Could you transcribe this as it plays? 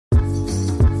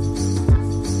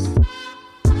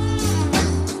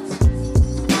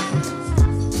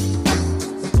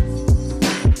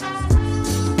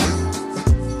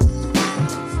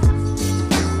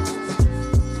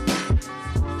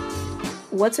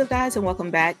What's up, guys, and welcome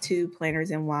back to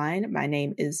Planners and Wine. My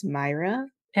name is Myra.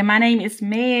 And my name is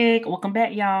Meg. Welcome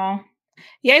back, y'all.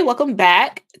 Yay, welcome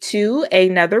back to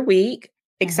another week.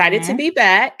 Excited to be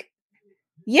back.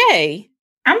 Yay.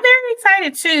 I'm very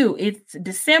excited too. It's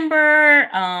December.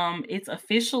 It's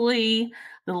officially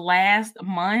the last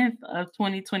month of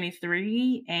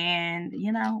 2023. And,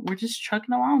 we're just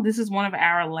trucking along. This is one of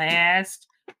our last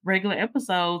regular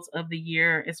episodes of the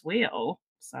year as well.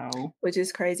 So, which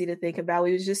is crazy to think about.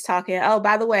 We was just talking. Oh,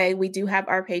 by the way, we do have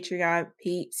our Patreon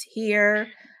peeps here.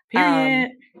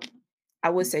 Period. I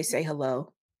would say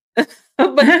hello, but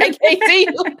they can't see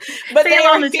you. But say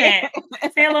hello in the chat.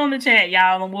 Say hello in the chat,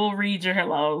 y'all, and we'll read your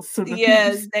hellos.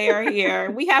 Yes, they are here.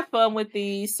 We have fun with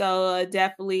these, so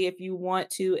definitely, if you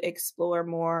want to explore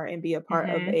more and be a part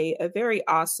of a very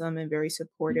awesome and very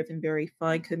supportive and very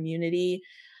fun community,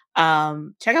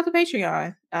 check out the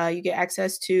Patreon. You get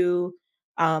access to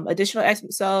additional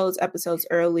episodes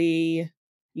early.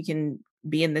 You can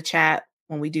be in the chat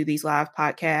when we do these live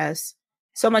podcasts.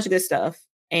 So much good stuff.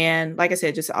 And like I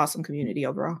said, just an awesome community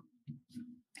overall.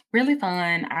 Really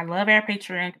fun. I love our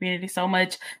Patreon community so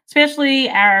much, especially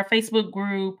our Facebook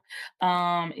group.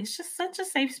 It's just such a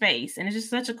safe space, and it's just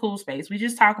such a cool space. We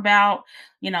just talk about,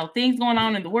 things going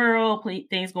on in the world,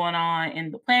 things going on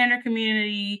in the planner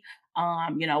community,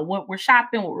 what we're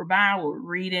shopping, what we're buying, what we're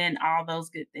reading, all those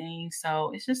good things.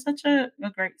 So it's just such a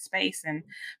great space. And if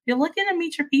you're looking to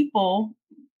meet your people,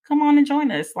 come on and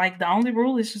join us. Like, the only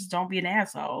rule is just don't be an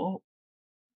asshole.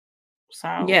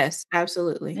 So yes,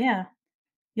 absolutely. Yeah.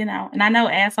 And I know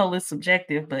asshole is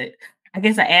subjective, but I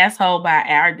guess an asshole by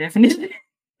our definition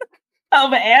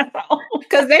of an asshole.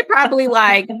 Because they probably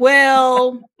like,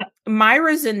 well,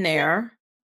 Myra's in there.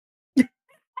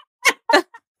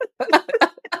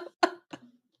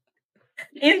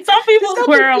 In some people's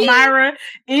world, Myra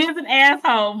is an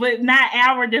asshole, but not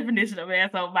our definition of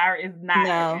asshole. Myra is not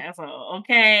an asshole,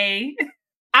 okay?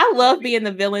 I love being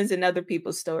the villains in other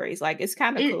people's stories. Like, it's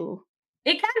kind of cool.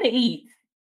 It kind of eats.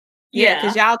 Yeah,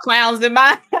 because y'all clowns in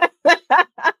my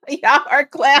y'all are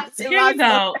clowns in my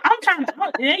story. I'm trying to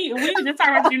we were just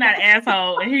talking about you're not an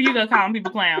asshole, and here you go calling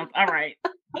people clowns. All right.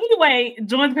 Anyway,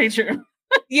 join the Patreon.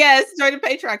 Yes, join the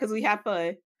Patreon because we have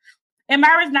fun. And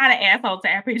Myra's not an asshole to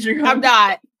our Patreon. I'm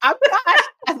not.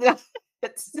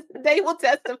 They will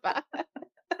testify.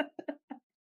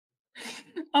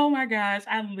 Oh my gosh,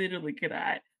 I literally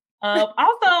cannot.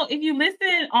 Also, if you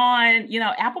listen on,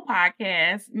 Apple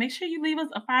Podcasts, make sure you leave us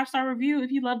a 5-star review.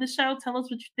 If you love the show, tell us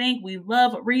what you think. We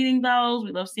love reading those.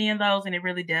 We love seeing those. And it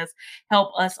really does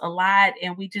help us a lot.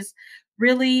 And we just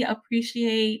really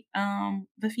appreciate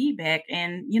the feedback.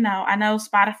 And, I know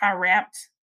Spotify Wrapped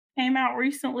came out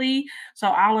recently. So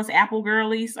all us Apple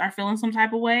girlies are feeling some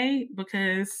type of way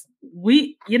because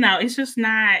we, it's just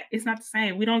not, it's not the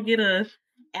same. We don't get a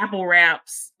Apple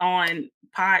Wraps on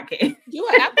podcast. You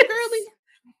an Apple girly?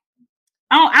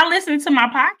 Oh, I listen to my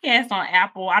podcast on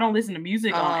Apple. I don't listen to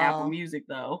music on Apple Music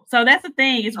though. So that's the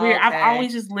thing. It's weird. Okay. I've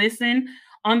always just listened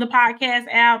on the podcast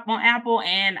app on Apple,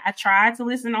 and I tried to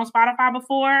listen on Spotify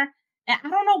before. And I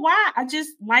don't know why. I just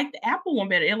like the Apple one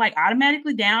better. It like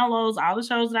automatically downloads all the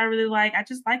shows that I really like. I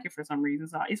just like it for some reason.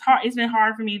 So it's hard. It's been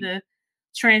hard for me to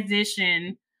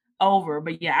transition over.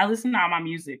 But yeah, I listen to all my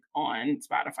music on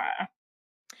Spotify.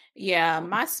 Yeah,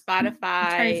 my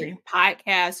Spotify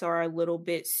podcasts are a little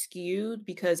bit skewed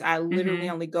because I literally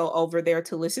only go over there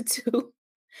to listen to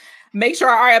make sure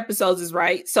our episodes is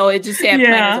right. So it just said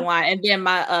Planners and Wine. And then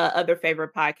my other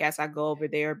favorite podcasts, I go over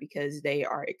there because they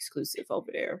are exclusive over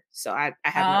there. So I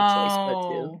have no choice but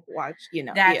to watch,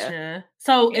 Gotcha. Yeah.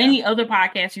 So any other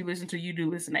podcasts you listen to, you do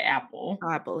listen to Apple.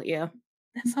 Apple, yeah.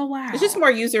 That's so wild. It's just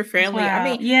more user friendly. Wow.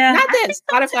 I mean, not that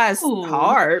Spotify is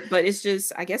hard, but it's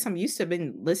just, I guess I'm used to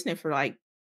been listening for like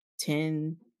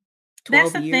 10, 12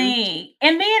 years. That's the thing.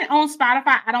 And then on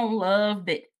Spotify, I don't love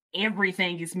that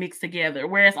everything is mixed together.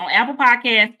 Whereas on Apple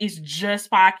Podcasts, it's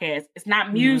just podcasts. It's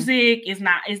not music. It's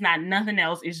not nothing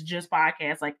else. It's just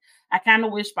podcasts. Like, I kind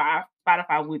of wish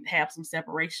Spotify would have some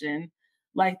separation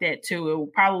like that too. It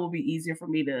would probably be easier for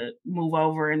me to move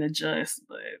over and adjust,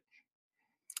 but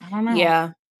I don't know.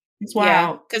 Yeah. It's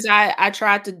wild. Because I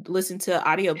tried to listen to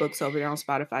audiobooks over there on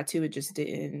Spotify too. It just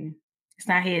didn't. It's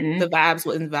not hitting. The vibes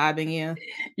wasn't vibing, yeah.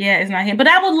 Yeah, it's not hitting. But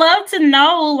I would love to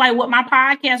know like what my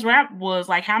podcast rap was,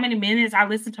 like how many minutes I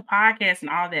listened to podcasts and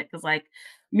all that. Because like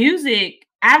music,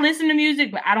 I listen to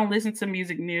music, but I don't listen to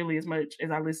music nearly as much as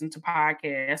I listen to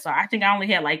podcasts. So I think I only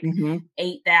had like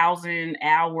 8,000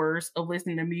 hours of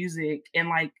listening to music. And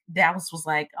like Dallas was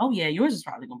like, oh yeah, yours is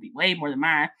probably going to be way more than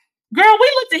mine. Girl,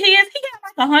 we looked at his. He got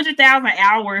like 100,000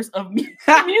 hours of music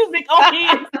on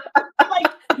his. Like,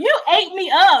 You ate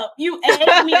me up. You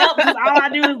ate me up because all I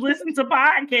do is listen to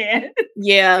podcasts.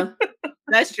 Yeah,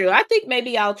 that's true. I think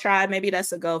maybe I'll try. Maybe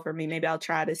that's a goal for me. Maybe I'll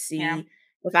try to see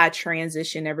if I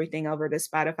transition everything over to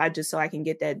Spotify just so I can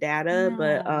get that data.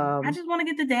 But I just want to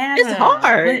get the data. it's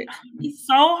hard. But it's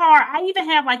so hard. I even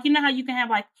have like, you know how you can have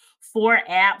like 4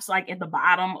 apps like at the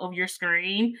bottom of your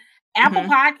screen. Apple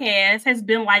Podcasts has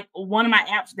been like one of my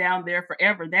apps down there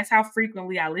forever. That's how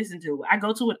frequently I listen to it. I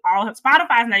go to it all.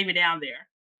 Spotify's not even down there,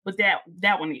 but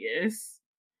that one is.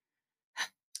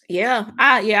 Yeah,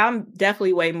 I'm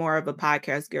definitely way more of a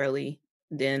podcast girly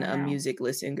than a music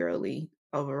listen girly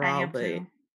overall. I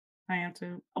am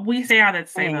too. We say all that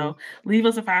to say though. Leave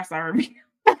us a 5-star review.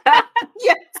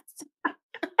 Yes.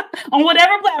 On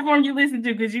whatever platform you listen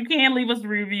to, because you can leave us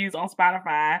reviews on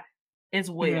Spotify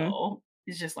as well.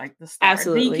 It's just like the star.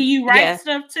 Absolutely. Can you write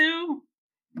stuff too?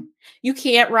 You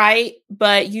can't write,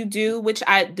 but you do,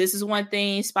 this is one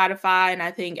thing Spotify and I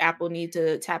think Apple need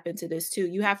to tap into this too.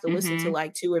 You have to listen to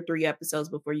like 2 or 3 episodes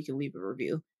before you can leave a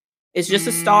review. It's just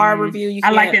a star review. You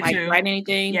can't like write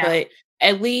anything, but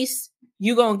at least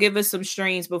you gonna give us some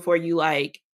streams before you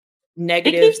like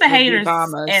negative. It keeps the haters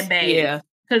at bay. Yeah.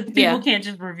 Because people can't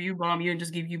just review bomb you and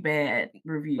just give you bad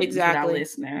reviews without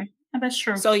listening. Oh, that's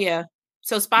true. So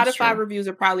so Spotify reviews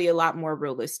are probably a lot more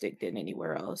realistic than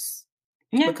anywhere else.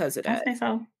 Yeah, because of that.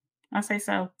 I say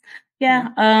so.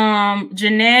 Yeah.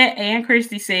 Jeanette and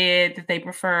Christy said that they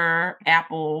prefer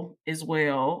Apple as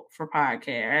well for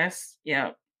podcasts.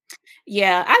 Yep.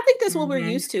 Yeah, I think that's what we're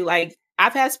used to. Like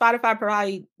I've had Spotify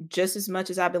probably just as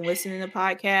much as I've been listening to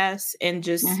podcasts, and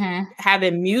just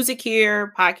having music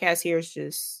here, podcast here is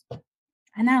just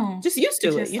I know. Just used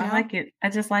to it. You know? I like it. I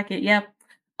just like it. Yep.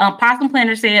 Possum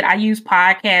Planner said, I use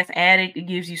Podcast Addict. It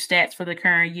gives you stats for the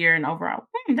current year and overall.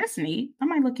 That's neat. I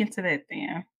might look into that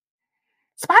then.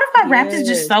 Spotify Wrapped is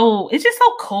just it's just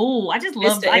so cool. I just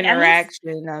love the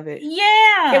interaction of it.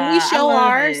 Yeah. Can we show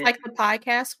ours, like the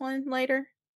podcast one later?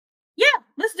 Yeah,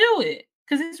 let's do it.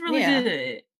 Because it's really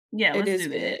good. Yeah, let's do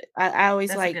that. I always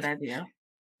That's like a good idea.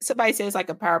 Somebody says like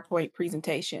a PowerPoint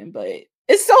presentation, but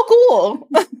it's so cool.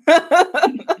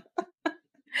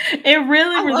 It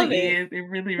really is. It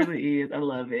really is. I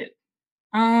love it.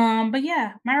 But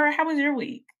yeah, Myra, how was your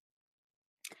week?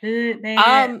 Good,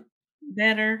 bad,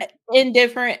 better,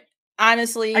 indifferent.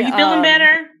 Honestly, are you feeling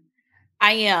better?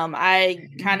 I am. I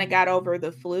kind of got over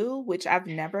the flu, which I've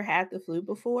never had the flu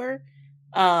before.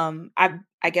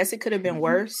 I guess it could have been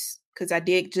worse because I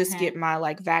did just get my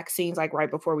like vaccines like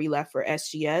right before we left for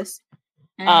SGS.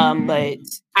 But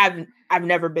I've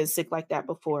never been sick like that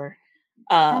before.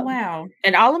 Oh wow.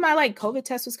 And all of my like COVID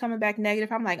tests was coming back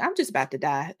negative. I'm like, I'm just about to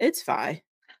die. It's fine.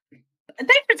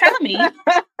 Thanks for telling me.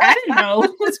 I didn't know.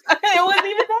 It wasn't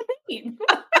even that deep.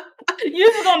 You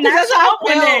was gonna knock out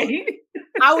one day.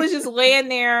 I was just laying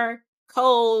there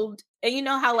cold. And you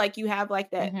know how like you have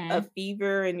like that a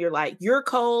fever and you're like, you're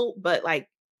cold, but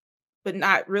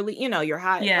not really, you know, you're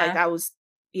hot. Yeah. Like I was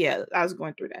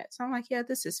going through that. So I'm like, yeah,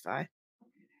 this is fine.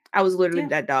 I was literally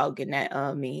that dog in that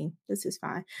meme. This is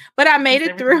fine. But I made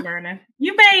it through.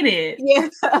 You made it. Yeah,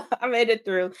 I made it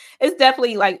through. It's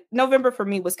definitely like November for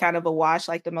me was kind of a wash.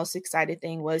 Like the most excited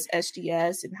thing was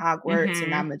SGS and Hogwarts,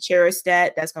 and I'm gonna cherish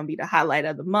that. That's gonna be the highlight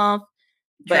of the month.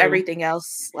 But everything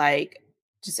else, like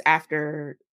just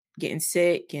after getting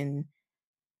sick, and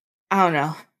I don't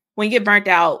know. When you get burnt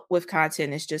out with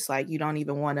content, it's just like you don't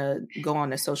even want to go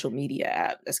on a social media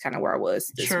app. That's kind of where I was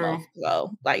this month.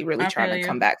 So like really trying to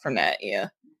come back from that. Yeah.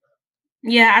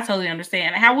 Yeah, I totally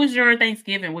understand. How was your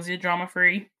Thanksgiving? Was it drama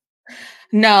free?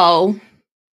 No.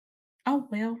 Oh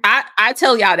well. I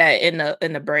tell y'all that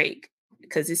in the break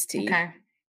because it's tea.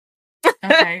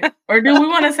 Okay. Or do we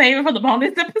want to save it for the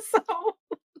bonus episode?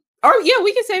 Or yeah,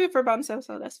 we can save it for bonus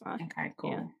episode. That's fine. Okay,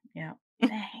 cool. Yeah.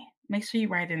 Dang. Make sure you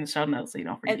write in the show notes so you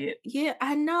don't forget. Yeah,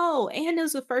 I know. And it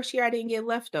was the first year I didn't get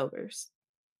leftovers.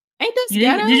 Ain't this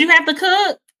ghetto? Did you have to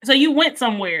cook? So you went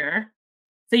somewhere.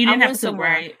 So you didn't have to cook,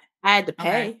 right? I had to pay.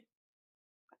 Okay.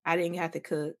 I didn't have to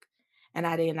cook. And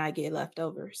I did not get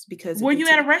leftovers because were you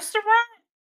at a restaurant?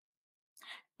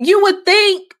 You would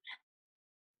think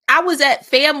I was at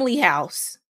family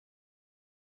house.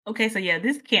 Okay, so yeah,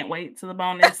 this can't wait to the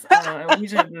bonus. We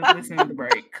should listen to the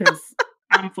break because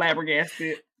I'm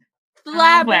flabbergasted.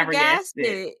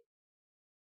 Flabbergasted.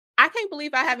 I can't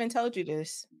believe I haven't told you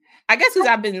this. I guess because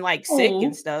I've been like sick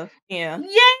and stuff. Yeah.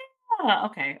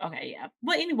 Okay, yeah.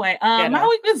 But anyway, Get my up.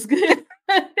 week was good.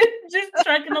 Just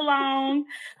trucking along.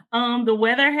 The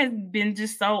weather has been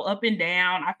just so up and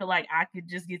down. I feel like I could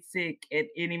just get sick at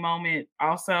any moment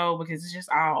also because it's just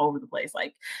all over the place.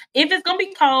 Like if it's gonna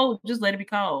be cold, just let it be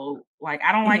cold. Like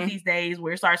I don't like Mhm. these days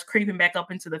where it starts creeping back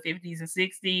up into the 50s and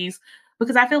 60s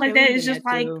because I feel like Yeah, that we've is been just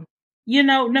there like, too.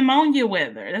 pneumonia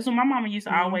weather. That's what my mama used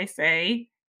to Mhm. always say.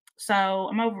 So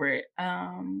I'm over it.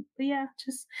 But yeah,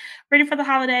 just ready for the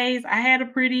holidays. I had a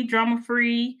pretty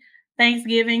drama-free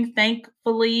Thanksgiving,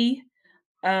 thankfully.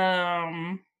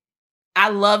 Um, I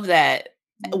love that.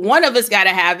 One of us gotta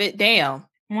have it. Damn.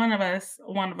 one of us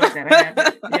gotta have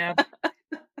it. Yeah.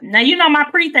 Now my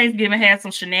pre-Thanksgiving had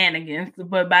some shenanigans,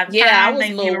 but by the Yeah, I time was a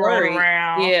little Thanksgiving rolled worried.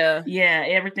 around, Yeah. yeah,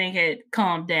 everything had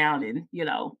calmed down and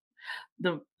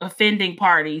the offending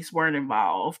parties weren't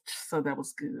involved. So that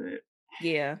was good.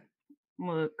 Yeah.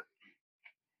 Look,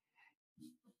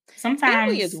 Family is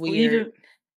sometimes weird. even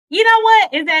you know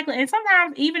what? Exactly. And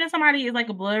sometimes even if somebody is like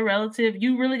a blood relative,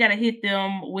 you really gotta hit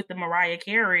them with the Mariah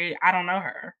Carey, I don't know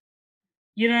her.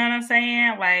 You know what I'm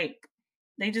saying? Like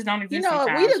they just don't You exist know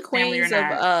what? We the sometimes, family or queens of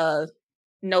not.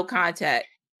 no contact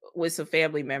with some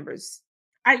family members.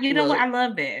 You know what? Look. I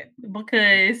love that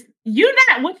because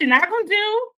what you're not gonna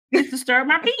do is disturb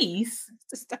my peace.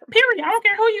 Period. I don't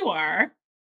care who you are.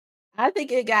 I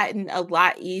think it gotten a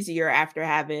lot easier after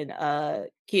having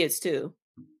kids too.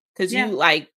 Cause you Yeah.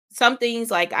 like some things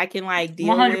like I can like deal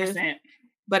with, 100%.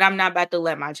 but I'm not about to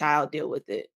let my child deal with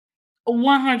it.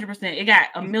 100%. It got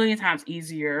a million times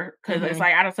easier because it's Mhm.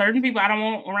 like out of certain people I don't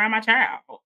want around my child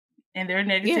and their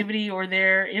Yeah. negativity or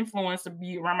their influence to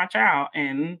be around my child.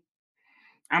 And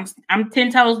I'm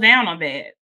 10 toes down on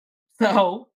that.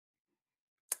 So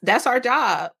That's our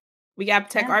job. We gotta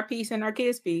protect yeah, our peace and our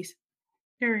kids' peace.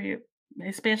 period.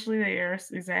 Especially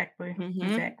theirs. Exactly. Mhm.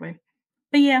 Exactly.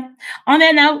 But yeah, on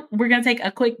that note, we're gonna take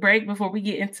a quick break before we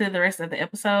get into the rest of the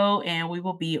episode, and we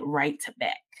will be right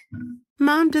back.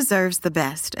 Mom deserves the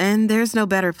best, and there's no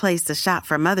better place to shop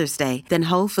for Mother's Day than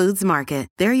Whole Foods Market.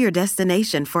 They're your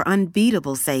destination for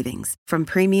unbeatable savings, from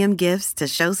premium gifts to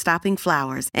show-stopping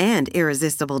flowers and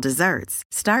irresistible desserts.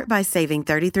 Start by saving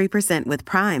 33% with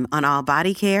Prime on all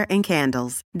body care and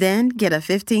candles. Then get a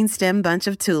 15-stem bunch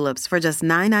of tulips for just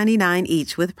 $9.99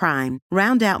 each with Prime.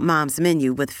 Round out Mom's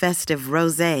menu with festive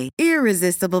rosé,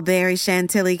 irresistible berry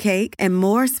chantilly cake, and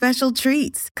more special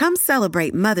treats. Come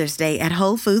celebrate Mother's Day at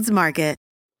Whole Foods Market.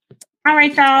 All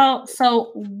right, y'all.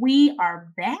 So we are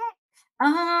back.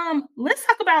 Let's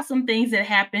talk about some things that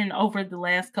happened over the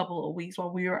last couple of weeks while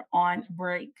we were on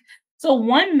break. So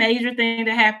one major thing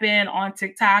that happened on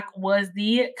TikTok was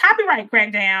the copyright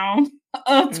crackdown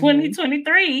of Mhm.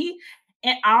 2023,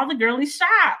 and all the girly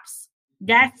shops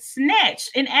got snatched.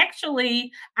 And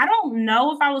actually, I don't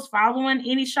know if I was following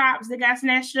any shops that got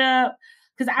snatched up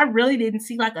because I really didn't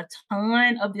see like a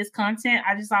ton of this content.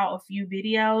 I just saw a few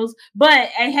videos, but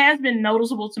it has been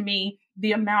noticeable to me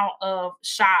the amount of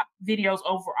shop videos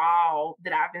overall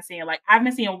that I've been seeing. Like I've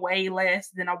been seeing way less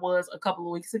than I was a couple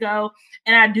of weeks ago.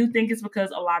 And I do think it's because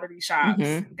a lot of these shops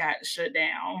Mhm. got shut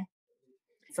down.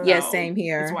 Yeah, So same it's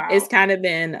here. It's wild. kind of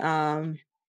been a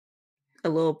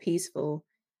little peaceful.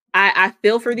 I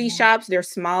feel for these Yeah. shops. They're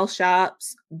small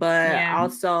shops, but Yeah.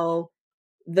 also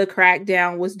the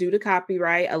crackdown was due to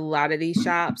copyright. A lot of these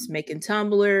shops making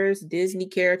tumblers, Disney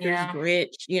characters, Yeah.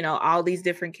 Grinch, all these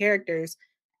different characters.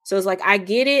 So it's like I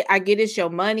get it. I get it's your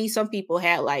money. Some people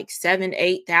had like $7,000,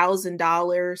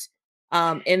 $8,000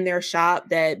 in their shop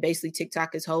that basically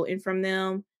TikTok is holding from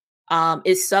them.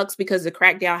 It sucks because the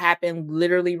crackdown happened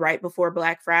literally right before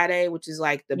Black Friday, which is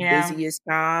like the Yeah. busiest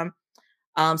time.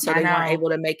 So I they weren't know. able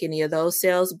to make any of those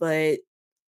sales, but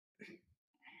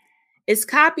it's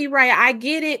copyright. I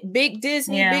get it. Big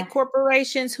Disney, Yeah. big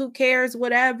corporations, who cares,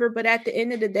 whatever. But at the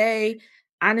end of the day,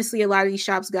 honestly, a lot of these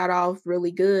shops got off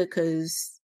really good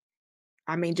because,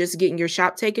 I mean, just getting your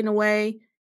shop taken away.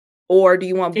 Or do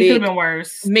you want It could have big been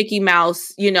worse. Mickey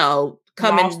Mouse,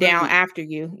 coming down Lawsuit. after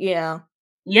you? Yeah.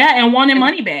 Yeah, and wanting And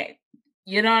money back.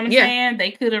 You know what I'm yeah. saying?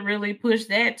 They could have really pushed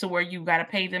that to where you got to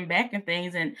pay them back and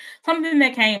things. And something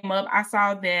that came up, I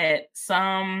saw that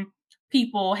some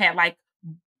people had like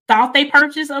thought they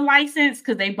purchased a license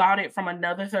because they bought it from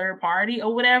another third party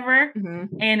or whatever. Mhm.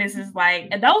 And it's just like,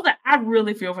 and I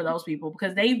really feel for those people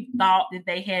because they thought that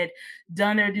they had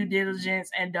done their due diligence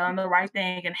and done the right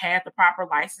thing and had the proper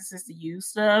licenses to use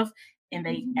stuff. And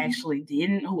they actually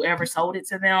didn't. Whoever sold it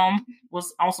to them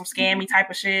was on some scammy type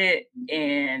of shit.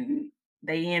 And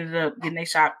they ended up getting their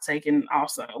shop taken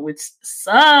also, which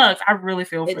sucks. I really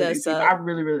feel It for does these people. I suck.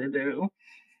 really, really do.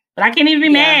 But I can't even be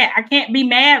Yeah. mad. I can't be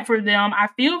mad for them. I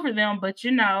feel for them, but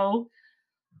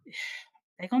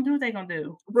They gonna do what they gonna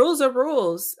do. Rules are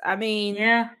rules. I mean,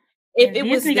 yeah. if And it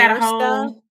was Disney got a their whole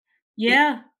stuff,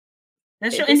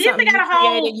 That's true. if And it's Disney something you got a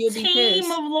created, whole you'll be team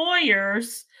pissed. of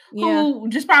lawyers Yeah. who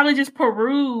probably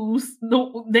peruse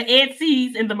the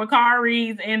Etsy's and the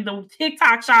Macaris and the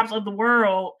TikTok shops of the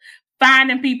world,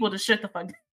 finding people to shut the fuck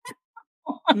down.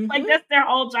 Like that's their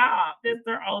whole job. That's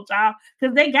their whole job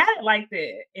because they got it like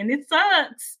that, and it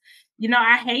sucks.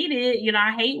 I hate it.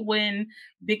 I hate when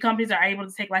big companies are able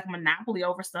to take like a monopoly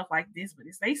over stuff like this, but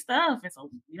it's their stuff, and so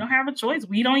we don't have a choice.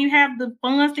 We don't even have the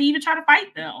funds to even try to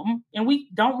fight them, and we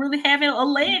don't really have a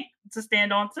leg to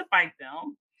stand on to fight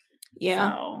them.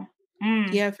 Yeah. So,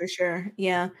 yeah, for sure.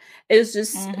 Yeah. It's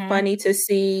just funny to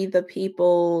see the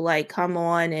people like come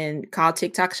on and call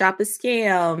TikTok shop a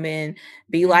scam and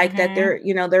be like that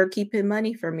they're keeping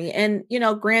money from me. And,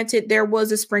 granted, there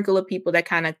was a sprinkle of people that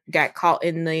kind of got caught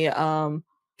in the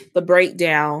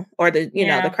breakdown or the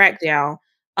crackdown,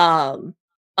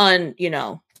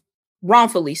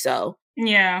 wrongfully so.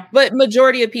 Yeah. But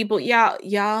majority of people,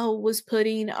 y'all was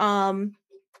putting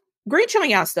Grinch on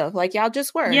y'all stuff. Like y'all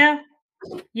just were. Yeah.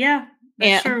 Yeah.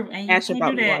 That's true. And you Ashton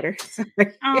can't do that. Water.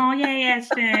 Oh, yeah,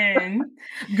 Ashton.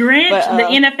 Grinch, the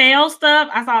NFL stuff.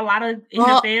 I saw a lot of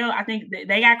NFL. I think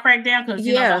they got cracked down because,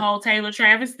 the whole Taylor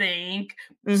Travis thing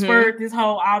spurred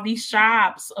all these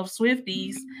shops of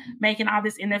Swifties making all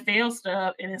this NFL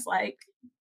stuff. And it's like,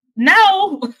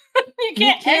 no,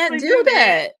 you can't do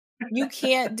that. You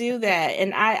can't do that.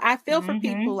 And I feel for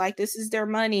people like this is their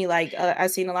money. Like I've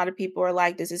seen a lot of people are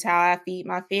like, this is how I feed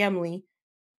my family.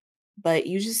 But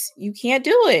you can't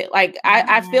do it. Like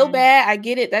I feel bad. I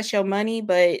get it. That's your money.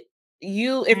 But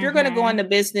if you're going to go into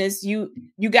business, you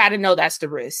got to know that's the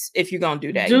risk. If you're going to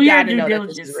do that, you got to know that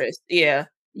this is the risk. Yeah.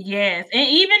 Yes. And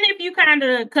even if you kind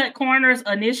of cut corners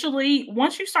initially,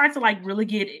 once you start to like really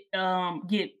get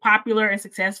popular and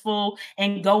successful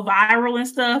and go viral and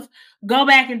stuff, go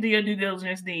back and do your due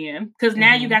diligence then. Because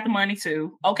now you got the money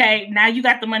too. Okay. Now you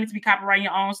got the money to be copyrighting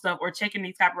your own stuff or checking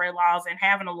these copyright laws and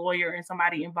having a lawyer and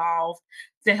somebody involved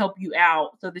to help you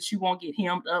out so that you won't get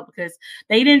hemmed up, because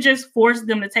they didn't just force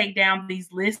them to take down these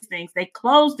listings. They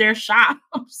closed their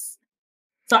shops.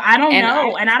 So I don't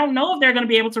know. And I don't know if they're going to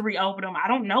be able to reopen them. I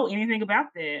don't know anything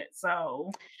about that.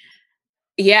 So.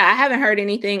 Yeah, I haven't heard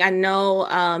anything. I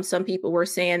know some people were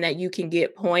saying that you can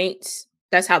get points.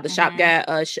 That's how the shop got,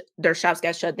 their shops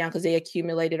got shut down because they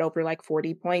accumulated over like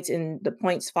 40 points and the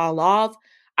points fall off.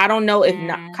 I don't know if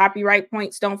copyright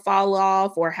points don't fall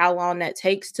off or how long that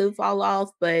takes to fall off.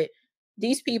 But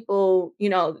these people,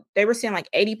 they were saying like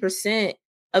 80%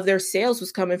 of their sales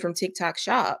was coming from TikTok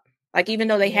shop. Like, even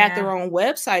though they had their own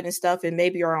website and stuff and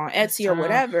maybe are on Etsy or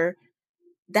whatever,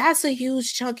 that's a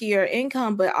huge chunk of your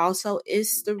income. But also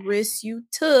it's the risk you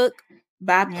took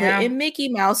by putting Mickey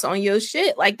Mouse on your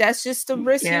shit. Like, that's just the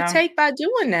risk you take by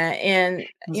doing that. And,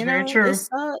 it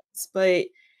sucks. But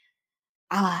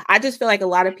I just feel like a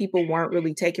lot of people weren't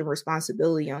really taking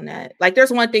responsibility on that. Like,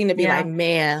 there's one thing to be like,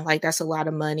 man, like, that's a lot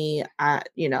of money. I'm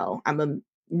going to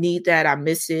need that. I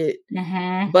miss it.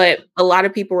 But a lot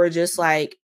of people were just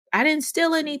like, I didn't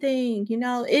steal anything.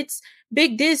 It's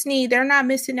big Disney. They're not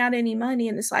missing out any money.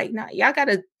 And it's like, nah, y'all got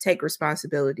to take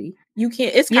responsibility. You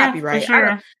can't, it's copyright. For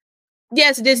sure.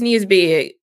 Yes, Disney is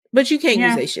big, but you can't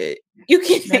use that shit. You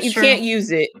can't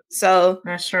use it. So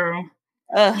that's true.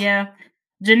 Yeah.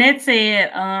 Jeanette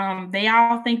said, they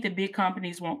all think that big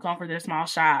companies won't come for their small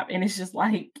shop. And it's just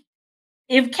like,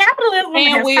 if capitalism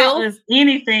has taught us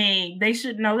anything, they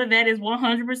should know that is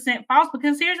 100% false.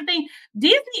 Because here's the thing: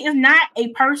 Disney is not a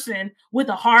person with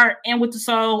a heart and with the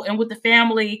soul and with the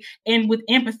family and with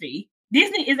empathy.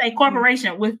 Disney is a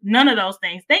corporation with none of those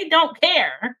things. They don't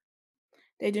care.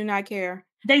 They do not care.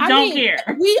 They don't care.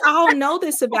 We all know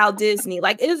this about Disney.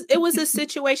 Like, it was a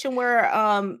situation where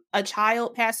a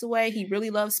child passed away. He really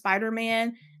loved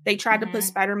Spider-Man. They tried to put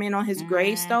Spider-Man on his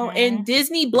gravestone, and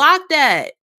Disney blocked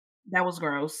that. That was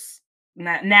gross.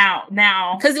 Now,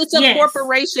 because it's a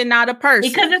corporation, not a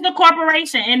person. Because it's a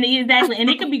corporation, and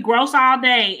it could be gross all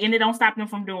day, and it don't stop them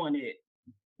from doing it.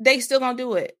 They still gonna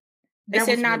do it. They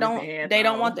said, "No,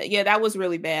 don't want that." Yeah, that was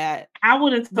really bad. I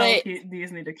would have told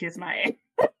Disney to kiss my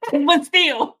ass, but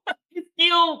still,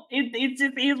 it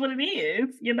just is what it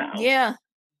is, Yeah.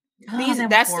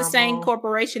 That's the same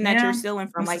corporation that you're stealing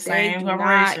from. Like, they do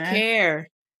not care.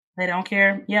 They don't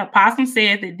care. Yeah, Possum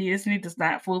said that Disney does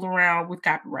not fool around with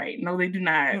copyright. No, they do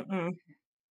not.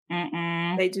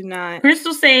 They do not.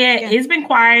 Crystal said it's been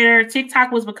quieter.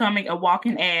 TikTok was becoming a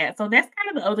walking ad. So that's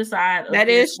kind of the other side of that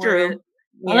is true.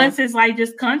 unless it's like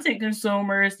just content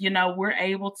consumers, we're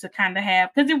able to kind of have,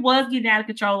 because it was getting out of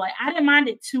control. Like I didn't mind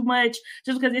it too much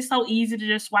just because it's so easy to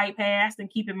just swipe past and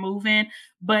keep it moving.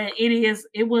 But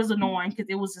it was annoying because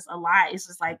it was just a lot. It's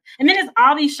just like, and then it's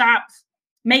all these shops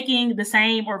making the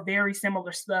same or very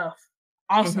similar stuff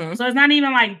also. So it's not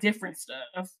even like different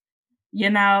stuff.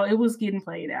 It was getting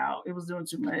played out. It was doing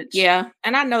too much. Yeah.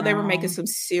 And I know they were making some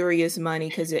serious money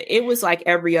because it was like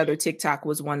every other TikTok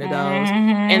was one of those.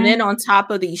 And then on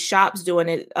top of these shops doing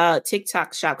it,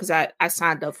 TikTok shop, because I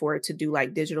signed up for it to do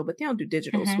like digital, but they don't do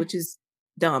digitals, which is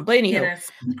dumb. But anyhow,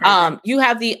 you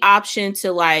have the option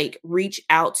to like reach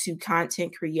out to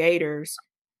content creators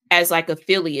as like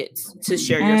affiliates to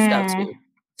share your stuff too.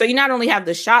 So you not only have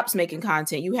the shops making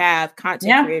content, you have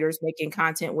content creators making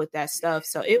content with that stuff.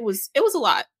 So it was a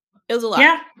lot. It was a lot.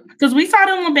 Yeah, because we saw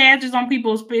them badges on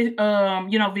people's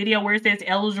video where it says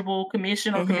eligible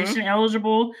commission or commission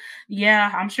eligible.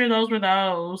 Yeah, I'm sure those were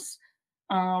those.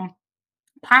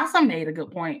 Possum made a good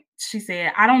point. She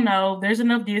said, "I don't know. There's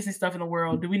enough Disney stuff in the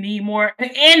world. Do we need more?"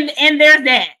 And there's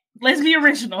that. Let's be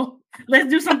original. Let's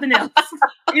do something else.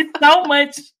 It's so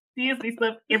much Disney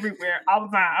stuff everywhere all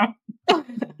the time.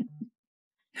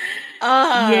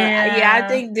 I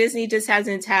think Disney just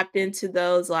hasn't tapped into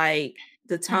those like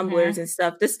the Tumblrs and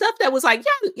stuff. The stuff that was like,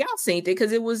 y'all seen it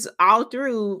because it was all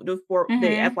through the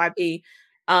FYP.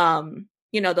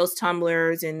 Those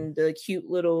Tumblrs and the cute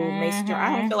little mason jar.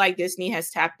 I don't feel like Disney has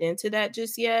tapped into that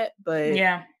just yet, but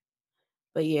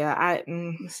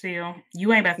still,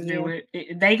 you ain't about to do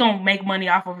it. They gonna make money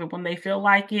off of it when they feel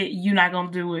like it. You're not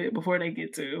gonna do it before they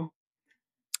get to.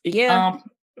 Yeah.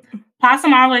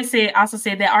 Possum also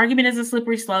said that argument is a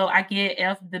slippery slope. I get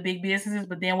the big businesses,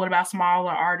 but then what about smaller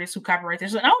artists who copyright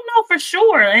this? Oh no, for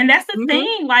sure. And that's the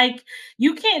thing. Like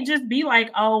you can't just be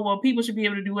like, oh, well, people should be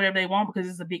able to do whatever they want because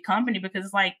it's a big company. Because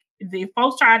it's like if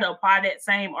folks try to apply that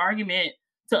same argument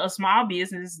to a small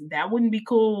business, that wouldn't be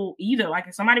cool either. Like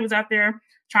if somebody was out there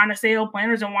trying to sell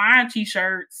planters and wine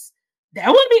t-shirts, that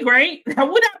wouldn't be great. That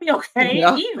would not be okay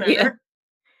either.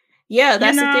 Yeah,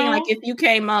 that's the thing. Like if you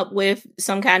came up with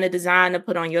some kind of design to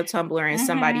put on your Tumblr and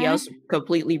somebody else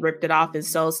completely ripped it off and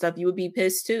sold stuff, you would be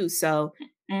pissed too. So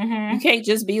you can't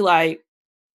just be like,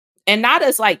 and not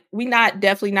as like,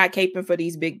 definitely not caping for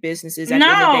these big businesses. At the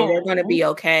end of the day, they're going to be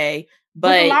okay.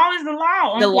 But the law is the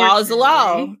law. The law is the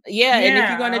law. Yeah. And if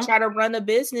you're going to try to run a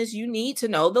business, you need to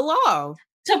know the law.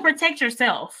 To protect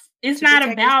yourself. It's not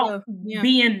about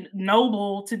being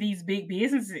noble to these big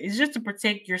businesses. It's just to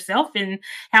protect yourself and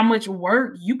how much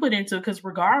work you put into it. Because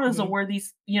regardless of where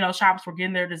these, shops were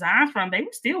getting their designs from, they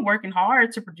were still working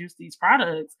hard to produce these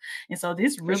products. And so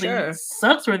this really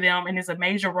sucks for them. And it's a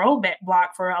major roadblock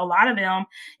block for a lot of them.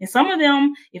 And some of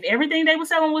them, if everything they were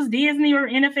selling was Disney or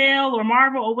NFL or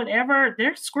Marvel or whatever,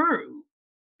 they're screwed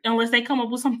unless they come up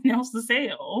with something else to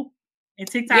sell. And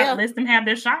TikTok lets them have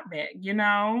their shop back,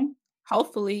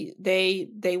 Hopefully they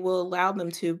will allow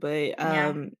them to, but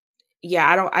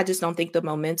I just don't think the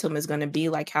momentum is going to be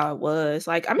like how it was.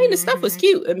 Like, I mean, the stuff was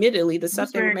cute. Admittedly, the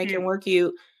stuff they were making were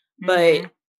cute,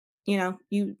 but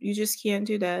you just can't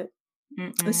do that.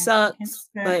 It sucks.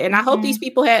 And I hope these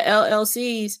people had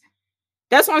LLCs.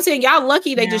 That's what I'm saying. Y'all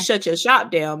lucky they just shut your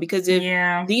shop down, because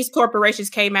if these corporations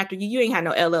came after you, you ain't had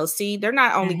no LLC. They're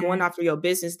not only going after your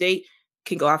business, they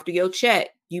can go after your check.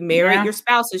 You married your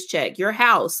spouse's check, your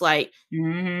house. Like,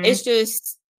 it's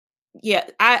just,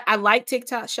 I like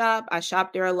TikTok shop. I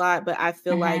shop there a lot, but I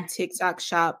feel like TikTok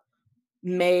shop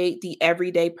made the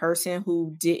everyday person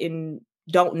who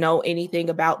don't know anything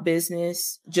about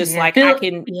business, just I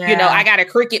can, I got a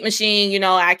Cricut machine,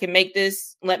 I can make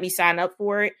this, let me sign up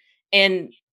for it.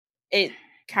 And it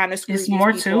kind of screws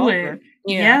more to over.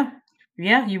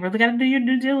 Yeah, you really got to do your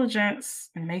due diligence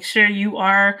and make sure you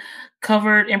are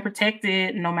covered and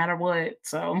protected no matter what.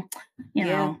 So,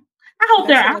 I hope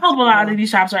a lot of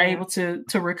these shops are able to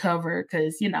recover,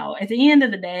 because, at the end of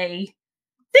the day,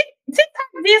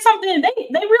 TikTok did something.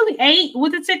 They really ate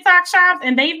with the TikTok shops,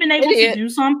 and they've been able to do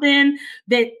something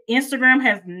that Instagram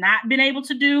has not been able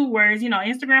to do. Whereas,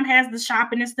 Instagram has the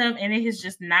shopping and stuff, and it has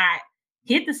just not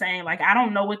hit the same. Like, I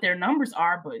don't know what their numbers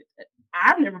are, but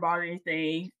I've never bought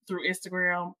anything through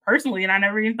Instagram personally, and I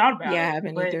never even thought about it. I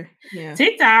haven't either. Yeah.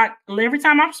 TikTok, every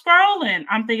time I'm scrolling,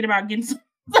 I'm thinking about getting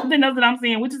something else that I'm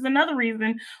seeing, which is another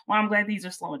reason why I'm glad these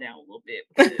are slowing down a little bit.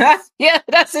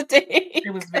 That's the thing.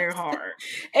 It was very hard.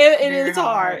 It is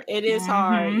hard. It is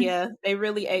hard. Yeah, they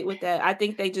really ate with that. I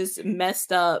think they just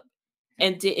messed up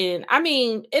and didn't. I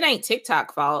mean, it ain't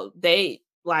TikTok fault. They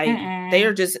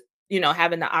are just,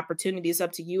 having the opportunity. It's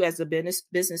up to you as a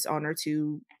business owner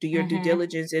to do your due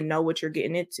diligence and know what you're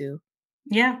getting into.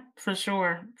 Yeah, for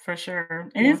sure.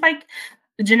 And it's like,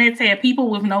 Jeanette said, people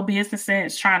with no business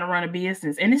sense trying to run a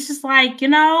business. And it's just like, you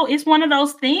know, it's one of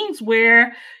those things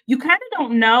where you kind of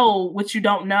don't know what you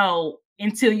don't know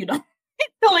until you don't,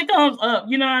 until it comes up.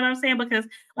 You know what I'm saying? Because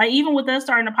like, even with us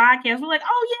starting a podcast, we're like,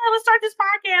 oh yeah, let's start this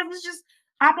podcast. Let's just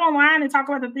hop online and talk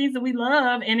about the things that we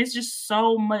love. And it's just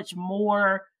so much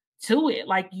more to it.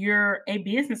 Like, you're a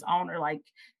business owner. Like,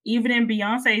 even in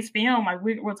Beyonce's film, like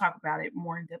we'll talk about it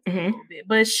more in depth a little bit,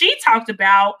 but she talked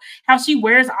about how she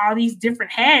wears all these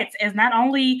different hats as not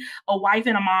only a wife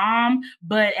and a mom,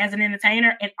 but as an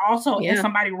entertainer and also as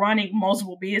somebody running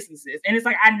multiple businesses. And it's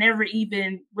like, I never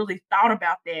even really thought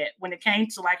about that when it came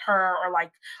to like her or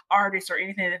like artists or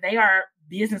anything, that they are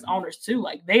business owners too.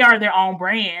 Like, they are their own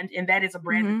brand, and that is a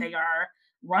brand that they are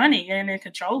running and in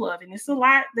control of. And it's a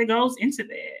lot that goes into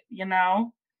that, you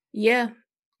know? Yeah.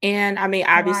 And I mean,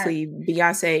 obviously,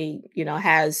 Beyonce, you know,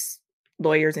 has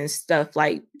lawyers and stuff,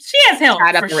 like she has help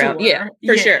for sure. Yeah,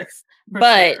 for sure.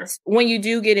 But when you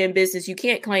do get in business, you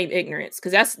can't claim ignorance,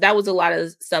 because that was a lot of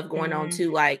stuff going on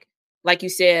too. Like you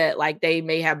said, like they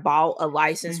may have bought a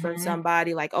license from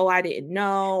somebody, like, oh, I didn't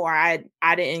know, or I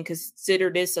didn't consider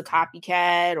this a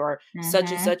copycat, or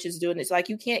such and such is doing this. Like,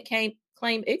 you can't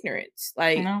claim ignorance.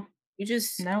 Like, you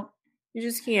just You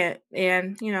just can't.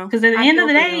 And, you know, because at the end of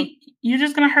the day, you're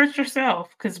just going to hurt yourself.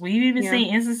 Because we've even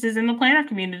seen instances in the planner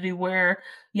community where,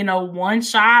 you know, one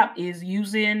shop is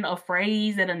using a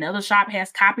phrase that another shop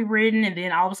has copywritten. And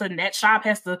then all of a sudden that shop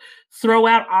has to throw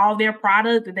out all their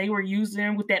product that they were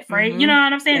using with that phrase. You know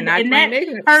what I'm saying? And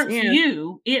that hurts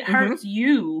you. It hurts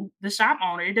you, the shop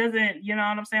owner. It doesn't, you know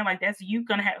what I'm saying? Like, that's you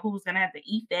who's going to have to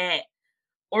eat that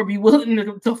or be willing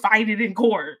to fight it in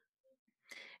court.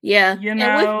 Yeah. You know,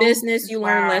 and with business, you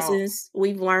learn lessons.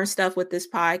 We've learned stuff with this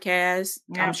podcast.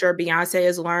 Yeah. I'm sure Beyonce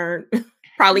has learned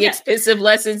probably expensive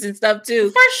lessons and stuff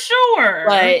too. For sure.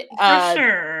 But for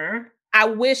sure. I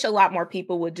wish a lot more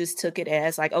people would just took it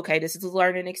as like, okay, this is a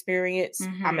learning experience.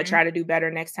 I'm going to try to do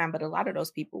better next time. But a lot of those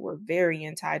people were very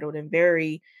entitled and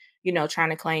very, you know,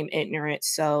 trying to claim ignorance.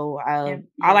 So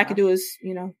all I could do is,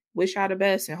 you know, wish y'all the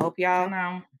best and hope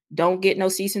y'all don't get no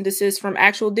cease and desist from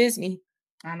actual Disney.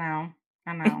 I know.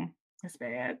 It's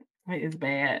bad. It is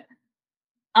bad.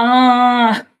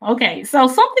 Okay. So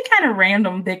something kind of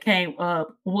random that came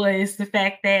up was the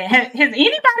fact that has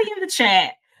anybody in the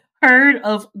chat heard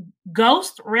of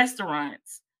ghost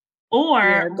restaurants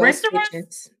or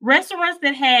restaurants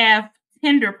that have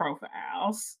Tinder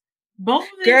profiles? Both of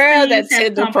these that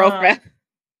Tinder profile.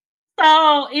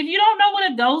 So if you don't know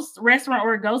what a ghost restaurant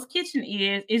or a ghost kitchen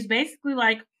is, it's basically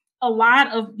like a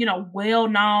lot of, you know,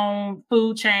 well-known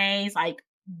food chains like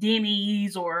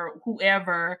Denny's or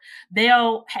whoever,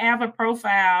 they'll have a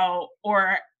profile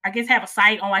or I guess have a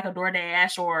site on like a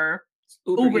DoorDash or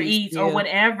Uber Eats or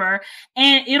whatever.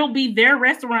 And it'll be their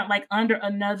restaurant like under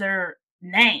another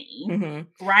name,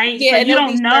 right? Yeah, so you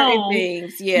don't know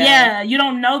things. Yeah, you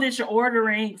don't know that you're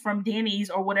ordering from Denny's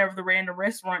or whatever the random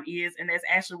restaurant is, and that's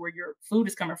actually where your food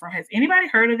is coming from. Has anybody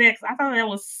heard of that? Because I thought that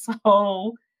was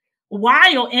so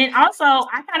wild. And also,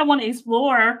 I kind of want to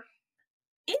explore,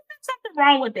 is there something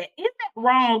wrong with that? Is that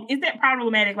wrong? Is that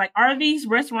problematic? Like, are these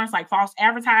restaurants like false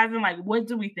advertising? Like, what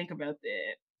do we think about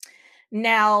that?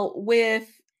 Now, with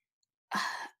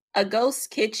a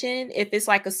ghost kitchen, if it's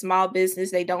like a small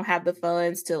business, they don't have the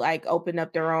funds to like open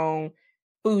up their own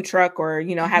food truck or,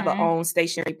 you know, have their own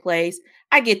stationary place.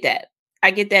 I get that.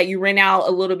 You rent out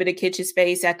a little bit of kitchen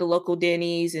space at the local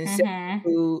Denny's and sell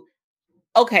food.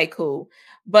 Okay, cool.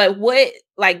 But what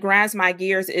like grinds my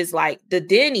gears is like the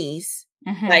Denny's,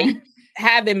 like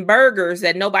having burgers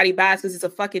that nobody buys because it's a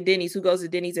fucking Denny's. Who goes to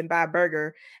Denny's and buy a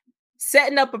burger?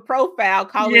 Setting up a profile,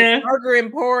 calling it Burger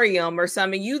Emporium or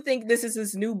something. You think this is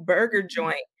this new burger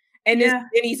joint. And it's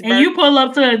Denny's burger. And you pull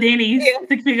up to a Denny's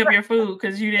to pick up your food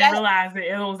because you didn't realize that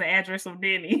it was the address of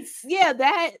Denny's. Yeah,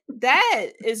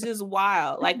 that is just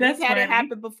wild. Like we've had it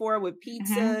happen before with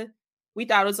pizza. We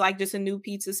thought it was like just a new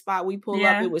pizza spot. We pull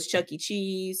up, it was Chuck E.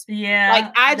 Cheese. Yeah.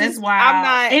 Like I'm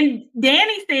not. And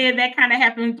Danny said that kind of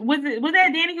happened. Was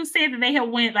that Danny who said that they had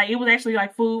went, like it was actually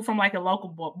like food from like a local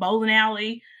bowling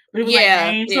alley? But it was like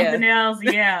named something else.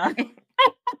 Yeah.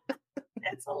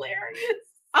 That's hilarious.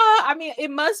 I mean,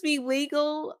 it must be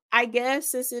legal, I guess,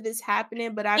 since it is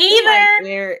happening, but I feel like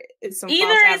there is some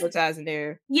false advertising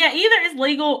there. Yeah, either it's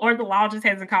legal or the law just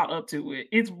hasn't caught up to it.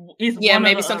 It's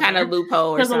maybe some kind of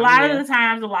loophole or something. Because a lot of the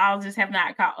times the laws just have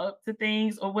not caught up to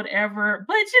things or whatever.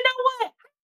 But you know what?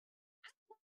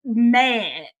 I'm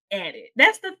mad at it.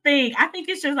 That's the thing. I think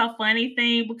it's just a funny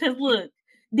thing because look,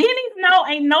 Denny's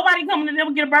ain't nobody coming to them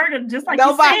and get a burger, just like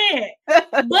you said.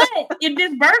 But if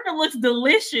this burger looks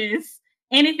delicious,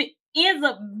 and if ends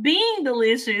up being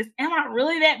delicious, am I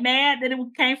really that mad that it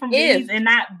came from Denny's and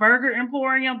not Burger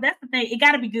Emporium? That's the thing. It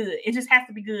got to be good. It just has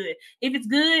to be good. If it's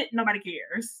good, nobody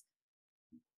cares.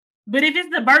 But if it's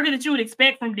the burger that you would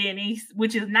expect from Denny's,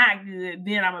 which is not good,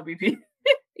 then I'm going to be pissed.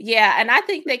 Yeah, and I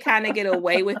think they kind of get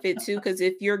away with it too, because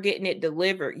if you're getting it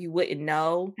delivered, you wouldn't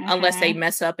know unless they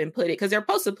mess up and put it, because they're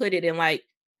supposed to put it in like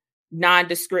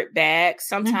nondescript bags.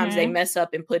 Sometimes they mess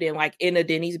up and put it in like in a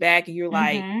Denny's bag, and you're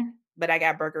like, but I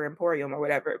got Burger Emporium or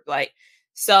whatever. Like,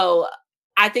 so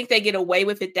I think they get away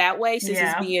with it that way since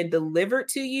it's being delivered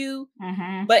to you.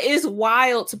 But it's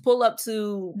wild to pull up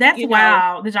to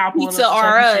wild. Did y'all pull Pizza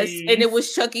R Us and it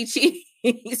was Chuck E. Cheese.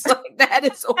 Like, that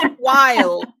is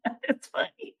wild. It's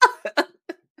funny.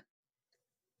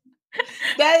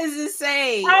 That is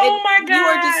insane. Oh my god! You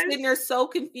are just sitting there so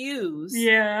confused.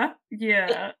 Yeah.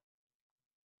 That's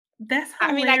hilarious.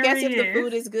 I mean, I guess if the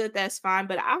food is good, that's fine.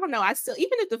 But I don't know. I still,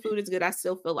 even if the food is good, I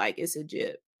still feel like it's a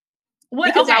jip.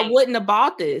 Because I wouldn't have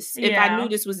bought this if I knew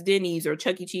this was Denny's or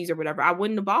Chuck E. Cheese or whatever. I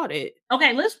wouldn't have bought it.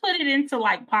 Okay, let's put it into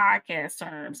like podcast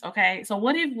terms. Okay, so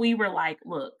what if we were like,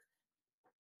 look,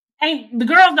 hey, the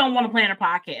girls don't want to plan a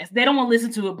podcast. They don't want to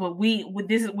listen to it, but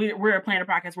we're a planner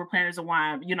podcast. We're planners of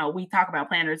wine. You know, we talk about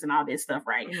planners and all this stuff,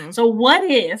 right? So what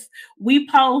if we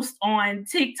post on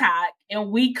TikTok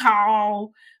and we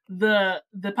call the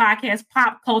podcast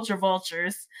Pop Culture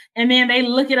Vultures, and then they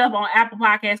look it up on Apple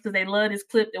Podcasts because they love this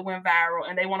clip that went viral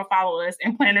and they want to follow us,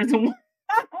 and planners of wine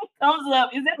comes up.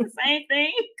 Is that the same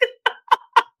thing?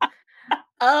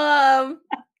 I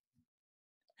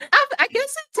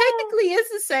guess it technically is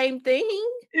the same thing.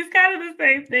 It's kind of the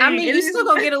same thing. I mean, you're still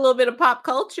gonna get a little bit of pop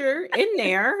culture in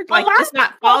there. Like, it's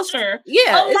not false. Yeah,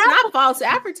 it's not false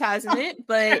advertising it,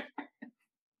 but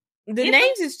the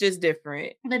names is just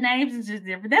different. The names is just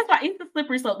different. That's why it's a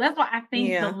slippery slope. That's why I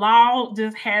think the law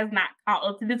just has not caught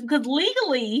up to this, because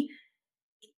legally,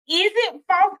 is it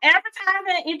false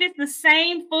advertising if it's the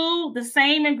same food, the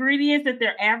same ingredients that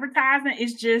they're advertising?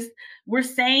 It's just, we're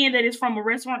saying that it's from a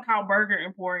restaurant called Burger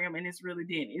Emporium and it's really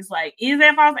Denny's. It's like, is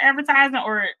that false advertising,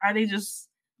 or are they just,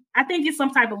 I think it's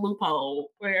some type of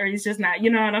loophole where it's just not, you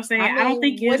know what I'm saying? I don't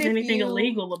think there's anything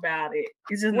illegal about it.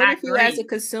 It's just not great. As a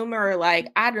consumer are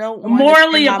like, I don't want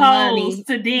morally opposed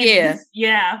to Denny's.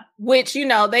 Yeah. Which, you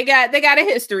know, they got a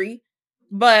history,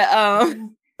 but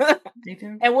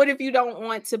and what if you don't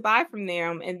want to buy from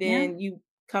them and then you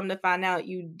come to find out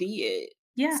you did?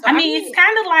 Yeah. So, I mean, it's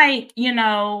kind of like, you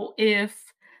know, if,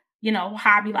 you know,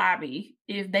 Hobby Lobby,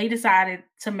 if they decided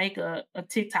to make a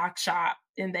TikTok shop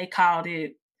and they called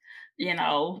it, you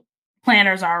know,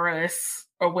 Planners R Us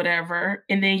or whatever,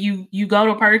 and then you go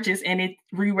to purchase and it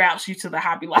reroutes you to the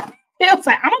Hobby Lobby. It's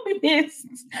like, I'm gonna be pissed.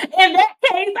 In that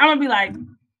case, I'm gonna be like,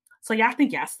 so y'all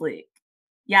think y'all slick?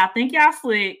 Y'all think y'all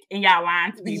slick and y'all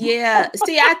lying to people. Yeah.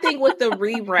 See, I think with the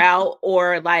reroute,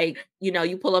 or like, you know,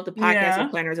 you pull up the podcast and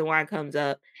Planners and Wine comes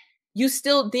up, you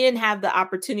still then have the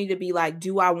opportunity to be like,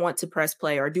 do I want to press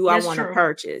play or do I want to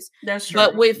purchase? That's true.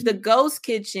 But with the Ghost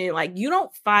Kitchen, like, you don't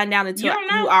find out until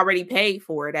you already paid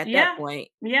for it at that point.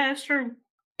 Yeah, that's true.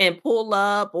 And pull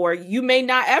up, or you may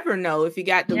not ever know if you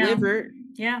got delivered.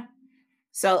 Yeah.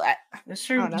 So that's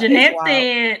true. Jeanette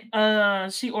said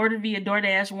she ordered via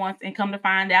DoorDash once and come to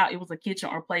find out it was a kitchen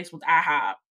or place with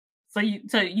IHOP. So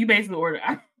you basically ordered.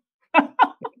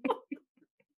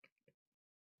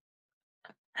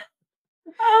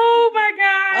 Oh my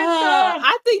God.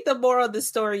 I think the moral of the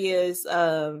story is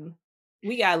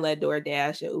we gotta let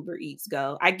DoorDash and Uber Eats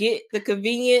go. I get the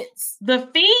convenience. The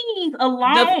fees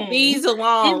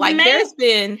alone. Like, there's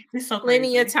been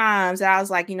plenty of times that I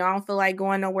was like, you know, I don't feel like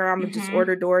going nowhere. I'm gonna just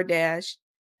order DoorDash.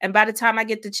 And by the time I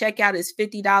get the checkout, it's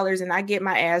 $50 and I get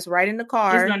my ass right in the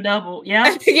car. It's gonna double.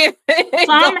 Yeah.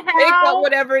 Somehow,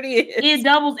 whatever it is. It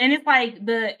doubles. And it's like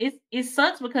it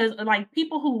sucks because like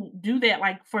people who do that,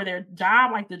 like for their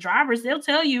job, like the drivers, they'll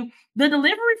tell you the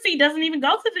delivery fee doesn't even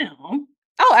go to them.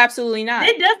 Oh, absolutely not.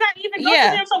 It does not even go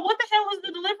to them. So what the hell is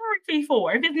the delivery fee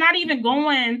for? If it's not even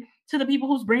going to the people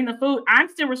who's bringing the food, I'm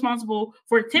still responsible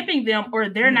for tipping them, or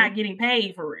they're not getting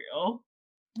paid for real.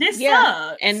 This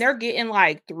sucks. And they're getting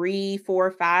like $3,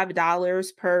 $4,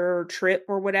 $5 per trip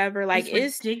or whatever. Like,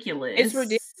 it's ridiculous. It's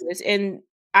ridiculous. And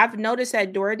I've noticed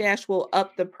that DoorDash will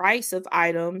up the price of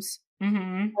items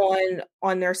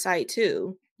on their site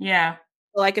too. Yeah.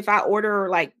 Like, if I order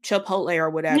like Chipotle or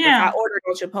whatever, if I order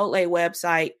on Chipotle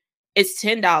website, it's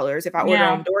 $10. If I order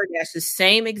on DoorDash, the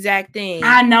same exact thing.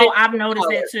 I know. I've noticed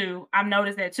that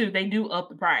too. They do up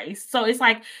the price. So it's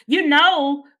like, you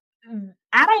know,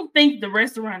 I don't think the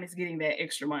restaurant is getting that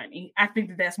extra money. I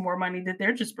think that's more money that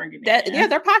they're just bringing in. Yeah,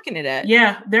 they're pocketing it.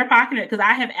 Yeah, they're pocketing it, because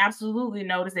I have absolutely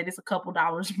noticed that it's a couple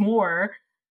dollars more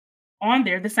on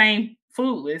there, the same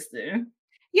food listing.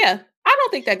 Yeah. I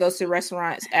don't think that goes to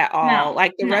restaurants at all. No,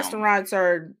 Like the no. restaurants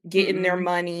are getting their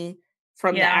money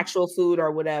from the actual food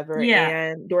or whatever,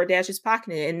 and DoorDash is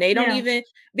pocketing it, and they don't even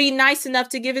be nice enough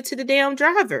to give it to the damn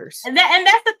drivers. And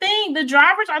that's the thing. The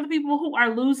drivers are the people who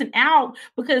are losing out,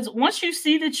 because once you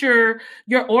see that your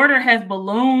order has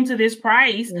ballooned to this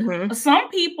price, some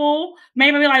people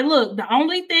maybe be like, look, the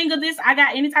only thing of this I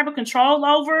got any type of control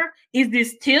over is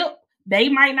this tip. They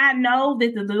might not know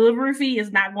that the delivery fee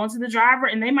is not going to the driver,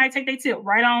 and they might take their tip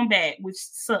right on back, which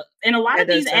sucks. And a lot of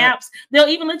these apps, they'll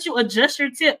even let you adjust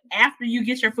your tip after you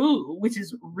get your food, which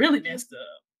is really messed up.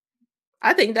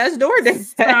 I think that's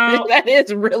DoorDash. That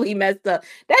is really messed up.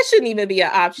 That shouldn't even be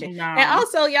an option. No. And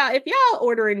also, y'all, if y'all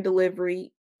ordering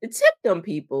delivery, tip them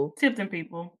people. Tip them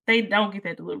people. They don't get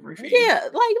that delivery fee. Yeah,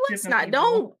 like let's not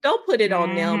don't put it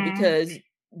on them because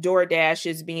DoorDash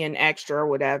is being extra or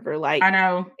whatever. Like, I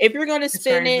know, if you're gonna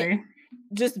spend it,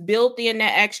 just build in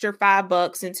that extra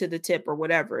 $5 into the tip or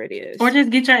whatever it is, or just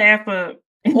get your ass up.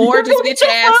 Or just get your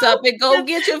ass up and go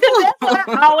get your food. That's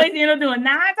what I always end up doing.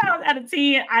 9 times out of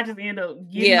 10, I just end up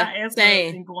getting my ass up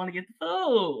and going to get the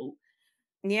food.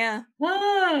 Yeah.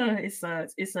 It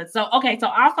sucks. It sucks. So, okay. So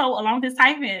also along this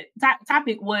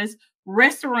topic was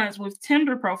restaurants with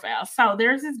Tinder profiles. So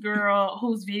there's this girl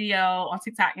whose video on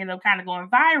TikTok ended up kind of going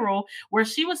viral, where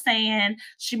she was saying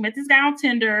she met this guy on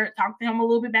Tinder, talked to him a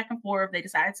little bit back and forth. They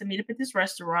decided to meet up at this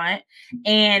restaurant,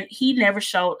 and he never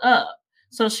showed up.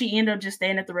 So she ended up just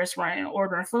staying at the restaurant and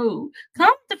ordering food.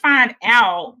 Come to find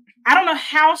out, I don't know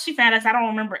how she found us. I don't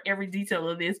remember every detail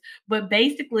of this, but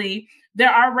basically there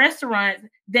are restaurants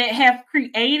that have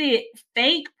created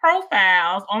fake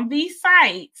profiles on these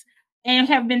sites and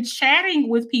have been chatting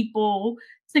with people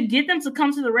to get them to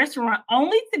come to the restaurant,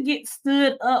 only to get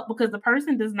stood up because the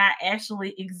person does not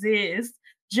actually exist,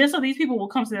 just so these people will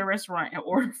come to their restaurant and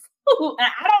order food.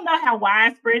 And I don't know how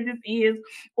widespread this is,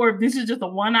 or if this is just a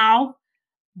one-off,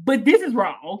 but this is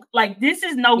wrong. Like, this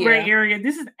is no gray area.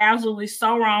 This is absolutely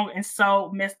so wrong and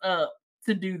so messed up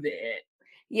to do that.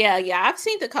 Yeah. I've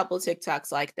seen a couple of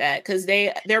TikToks like that, because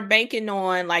they're banking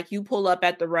on, like, you pull up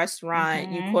at the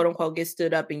restaurant, you quote unquote get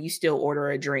stood up, and you still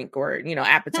order a drink or,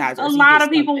 appetizers. A lot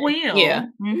of people will. Yeah.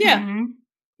 Yeah.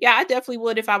 I definitely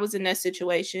would if I was in that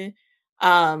situation.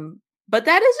 But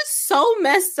that is just so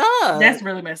messed up. That's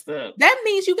really messed up. That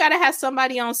means you got to have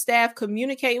somebody on staff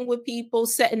communicating with people,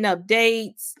 setting up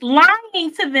dates.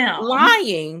 Lying to them.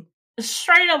 Lying.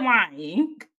 Straight up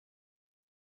lying.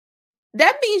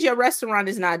 That means your restaurant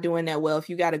is not doing that well if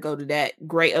you got to go to that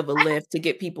great of a lift to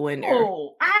get people in there.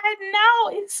 Oh, I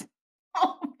know. It's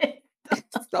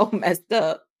so messed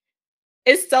up.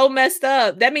 It's so messed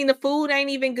up. That means the food ain't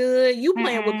even good. You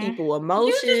playing with people's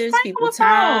emotions, people's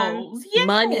time,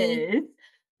 money.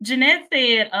 Jeanette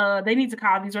said they need to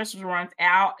call these restaurants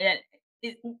out.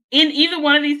 In either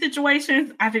one of these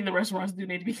situations, I think the restaurants do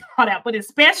need to be called out. But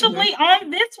especially on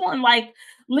this one, like,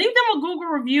 leave them a Google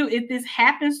review if this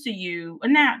happens to you.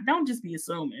 And now, don't just be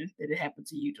assuming that it happened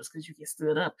to you just because you get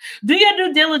stood up. Do your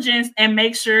due diligence and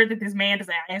make sure that this man does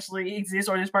not actually exist,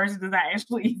 or this person does not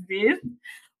actually exist.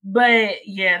 But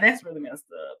yeah, that's really messed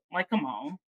up. Like, come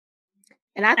on.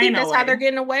 And I think that's how they're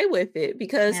getting away with it,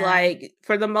 because like,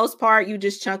 for the most part, you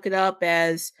just chunk it up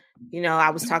as, I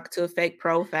was talking to a fake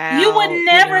profile. You would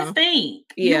never think.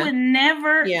 Yeah. You would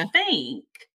never think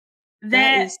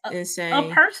that is insane.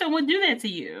 A person would do that to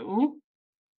you.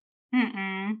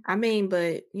 I mean,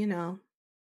 but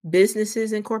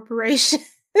businesses and corporations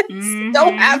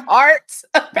don't have hearts,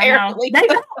 apparently. They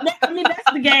don't. I mean,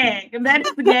 that's the gag. That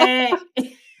is the gag.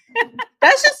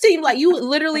 That just seemed like you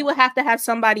literally would have to have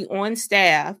somebody on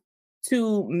staff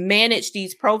to manage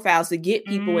these profiles to get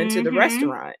people into the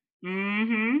restaurant.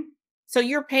 So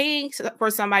you're paying for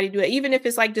somebody to do it, even if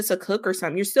it's like just a cook or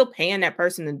something. You're still paying that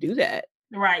person to do that.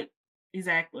 Right.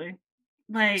 Exactly.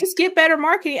 Like, just get better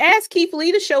marketing. Ask Keith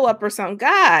Lee to show up or something.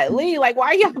 God, Lee, like, why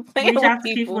are y'all playing with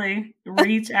people?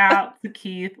 Reach out to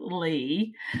Keith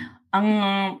Lee.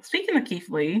 Speaking of Keith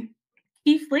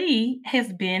Lee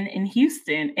has been in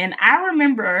Houston, and I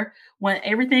remember when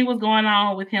everything was going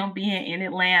on with him being in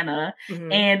Atlanta,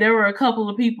 and there were a couple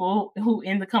of people who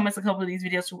in the comments, a couple of these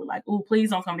videos, who were like, "Oh, please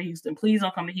don't come to Houston. Please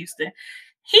don't come to Houston."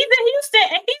 He's in Houston,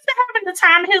 and he's been having the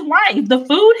time of his life. The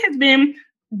food has been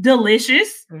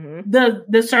delicious.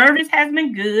 The service has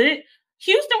been good.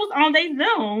 Houston was on their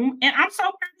Zoom, and I'm so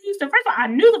proud of Houston. First of all, I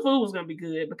knew the food was going to be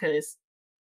good because,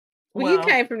 well, you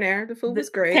came from there. The food was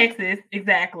great. Texas,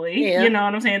 exactly. Yeah. You know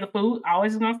what I'm saying? The food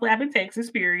always is going to slap in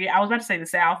Texas, period. I was about to say the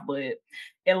South, but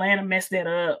Atlanta messed that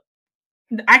up.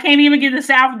 I can't even give the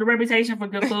South the reputation for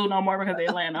good food no more because of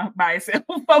Atlanta by itself.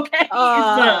 Okay,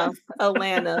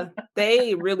 Atlanta,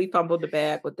 they really fumbled the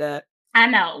bag with that. I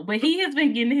know, but he has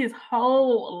been getting his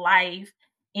whole life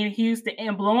in Houston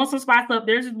and blowing some spots up.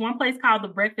 There's this one place called the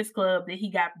Breakfast Club that he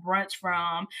got brunch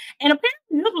from, and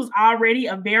apparently this was already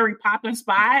a very popping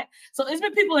spot. So it's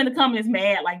been people in the comments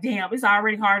mad, like, "Damn, it's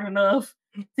already hard enough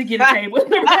to get a table at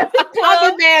the Breakfast Club."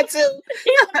 I've been mad too.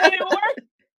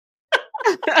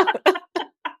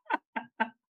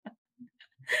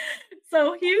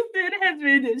 So Houston has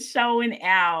been showing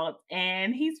out,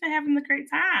 and he's been having a great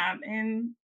time.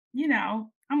 And you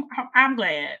know, I'm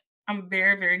glad. I'm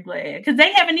very, very glad because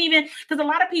they haven't even because a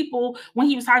lot of people when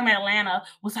he was talking about Atlanta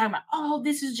was talking about, oh,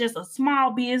 this is just a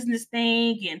small business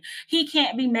thing, and he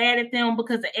can't be mad at them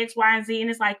because of X, Y, and Z. And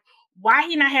it's like, why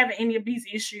he not having any of these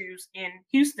issues in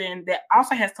Houston that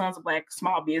also has tons of Black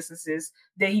small businesses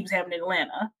that he was having in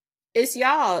Atlanta? It's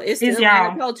y'all. It's the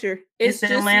Atlanta culture. It's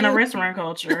the Atlanta restaurant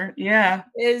culture. Yeah.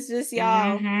 It's just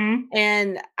y'all. Mm-hmm.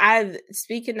 And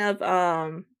speaking of,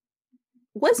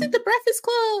 was it the Breakfast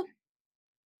Club?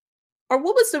 Or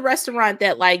what was the restaurant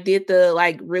that like did the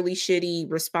like really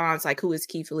shitty response? Like, who is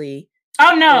Keith Lee?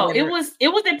 Oh no, it was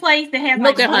a place that had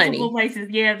like multiple places.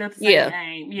 Yeah, that's the same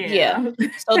name. Yeah.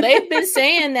 So they've been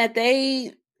saying that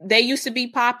they used to be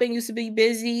popping, used to be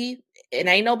busy, and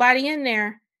ain't nobody in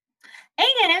there.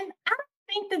 And I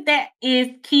don't think that is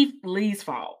Keith Lee's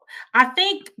fault. I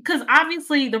think because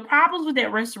obviously the problems with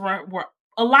that restaurant were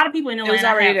a lot of people in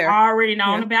Atlanta already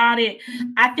known about it.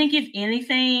 I think if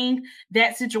anything,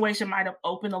 that situation might have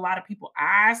opened a lot of people's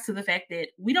eyes to the fact that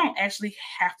we don't actually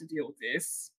have to deal with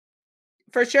this.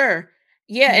 For sure.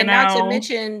 Yeah, and not to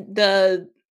mention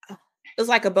it's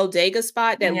like a bodega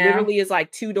spot that literally is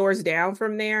like 2 doors down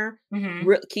from there.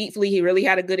 Mm-hmm. Keith Lee, he really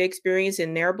had a good experience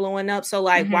and they're blowing up. So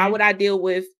like, why would I deal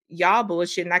with y'all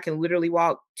bullshit and I can literally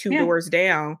walk 2 doors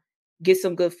down, get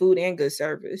some good food and good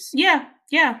service? Yeah.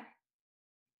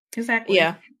 Exactly.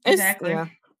 Yeah. Exactly.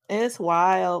 It's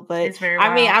wild, but it's very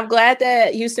wild. I mean, I'm glad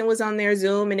that Houston was on their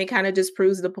Zoom, and it kind of just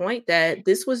proves the point that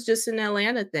this was just an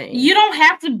Atlanta thing. You don't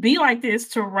have to be like this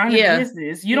to run a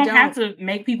business. You don't have to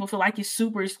make people feel like it's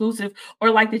super exclusive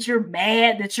or like that you're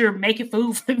mad that you're making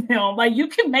food for them. Like you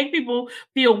can make people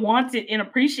feel wanted and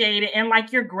appreciated, and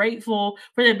like you're grateful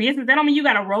for their business. That don't mean you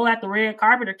got to roll out the red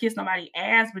carpet or kiss nobody's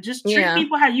ass, but just treat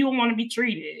people how you want to be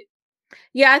treated.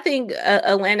 Yeah, I think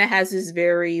Atlanta has this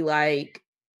very like,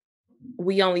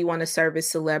 we only want to service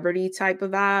celebrity type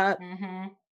of vibe. Mm-hmm.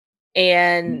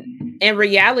 And in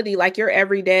reality, like your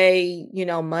everyday,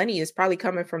 money is probably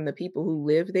coming from the people who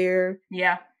live there.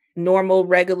 Yeah. Normal,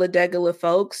 regular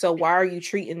folks. So why are you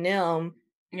treating them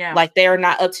like they're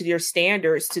not up to your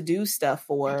standards to do stuff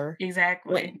for?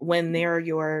 Exactly. When they're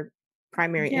your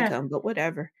primary income, but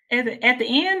whatever. At the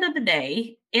end of the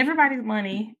day, everybody's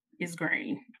money is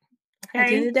green. Okay. At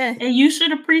the end of the day. And you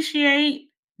should appreciate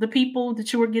the people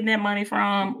that you were getting that money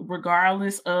from,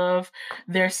 regardless of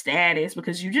their status,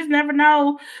 because you just never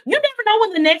know. You never know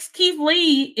when the next Keith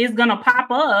Lee is gonna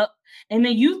pop up, and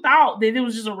then you thought that it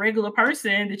was just a regular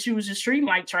person that you was just treating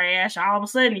like trash. All of a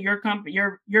sudden, you're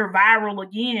viral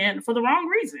again for the wrong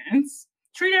reasons.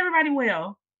 Treat everybody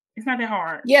well. It's not that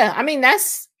hard. Yeah, I mean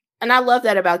and I love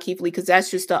that about Keith Lee because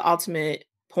that's just the ultimate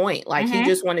point. Like he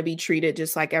just want to be treated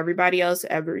just like everybody else,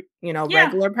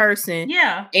 regular person.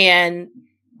 Yeah, and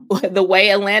the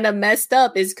way Atlanta messed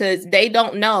up is because they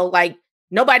don't know, like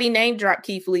nobody name dropped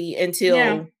Keith Lee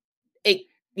until he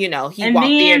walked in or something. And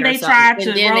then they tried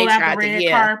to roll out the red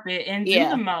carpet and do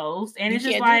the most. And it's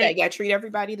just like, you gotta treat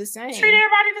everybody the same. Treat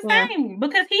everybody the same.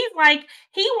 Because he's like,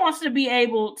 he wants to be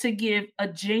able to give a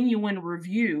genuine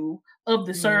review of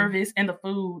the service and the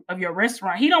food of your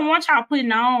restaurant. He don't want y'all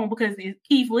putting on because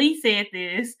Keith Lee said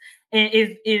this and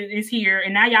is here,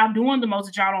 and now y'all doing the most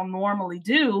that y'all don't normally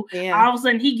do. Yeah. All of a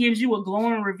sudden, he gives you a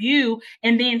glowing review,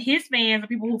 and then his fans, the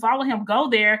people who follow him, go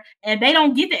there, and they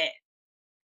don't get that.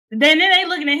 Then they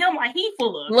looking at him like he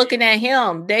full of looking at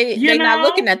him. They're not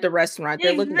looking at the restaurant.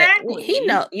 They're looking at he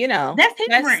know. That's his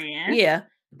brand. Yeah,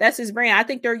 that's his brand. I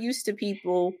think they're used to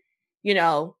people,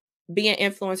 being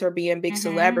influenced or being big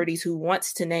celebrities who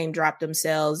wants to name drop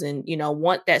themselves and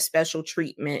want that special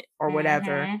treatment or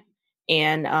whatever.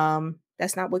 And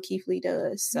that's not what Keith Lee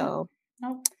does. So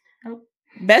nope.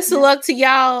 Best of luck to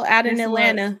y'all out in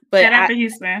Atlanta. But shout out to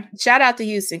Houston. Shout out to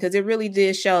Houston because it really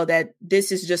did show that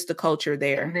this is just the culture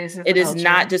there. It is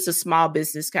not just a small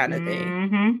business kind of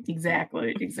thing.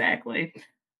 Exactly.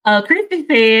 Christy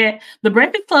said, the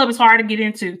Breakfast Club is hard to get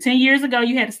into. 10 years ago,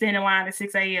 you had to stand in line at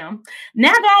 6 a.m.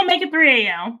 Now go and make it 3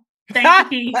 a.m.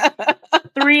 Thank you, Keith.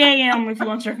 3 a.m. if you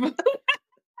want your food.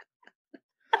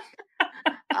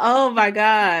 Oh my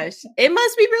gosh. It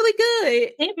must be really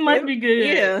good. It must be good.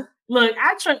 Yeah. Look,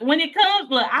 when it comes,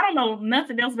 look, I don't know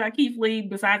nothing else about Keith Lee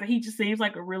besides that he just seems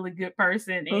like a really good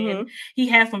person and he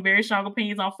has some very strong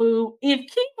opinions on food. If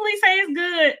Keith Lee says it's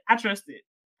good, I trust it.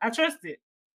 I trust it.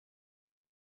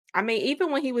 I mean,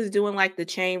 even when he was doing like the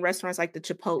chain restaurants, like the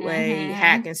Chipotle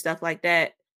hack and stuff like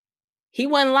that, he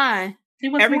wasn't lying.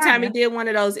 Every time he did one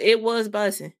of those, it was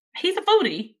buzzing. He's a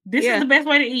foodie. This is the best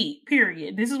way to eat,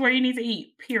 period. This is where you need to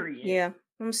eat, period. Yeah.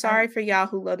 I'm sorry for y'all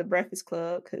who love the Breakfast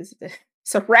Club because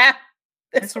it's a wrap.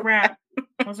 It's a wrap.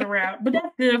 It's a wrap. But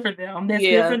that's good for them. That's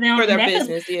good for them. For their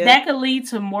business, that could lead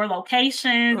to more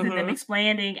locations and them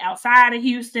expanding outside of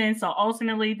Houston. So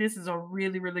ultimately, this is a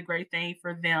really, really great thing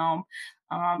for them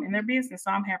in their business.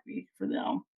 So I'm happy for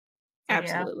them.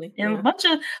 Absolutely. Yeah. And a bunch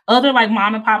of other like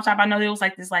mom and pop shop. I know there was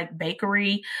like this like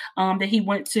bakery that he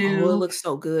went to. Oh, it looks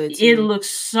so good. It looks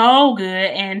so good.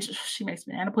 And she makes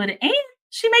banana pudding and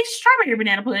she makes strawberry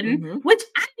banana pudding, which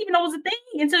I didn't even know was a thing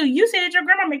until you said your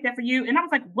grandma made that for you. And I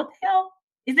was like, what the hell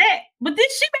is that? But then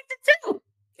she makes it too.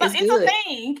 So it's a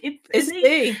thing. It's a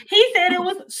thing. He said it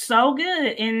was so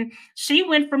good. And she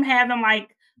went from having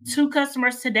like 2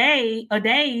 customers a day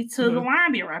to the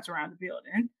line being wrapped around the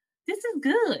building. This is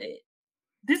good.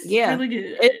 This is really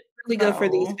good. It's really good for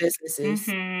these businesses.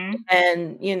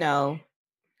 And, you know,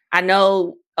 I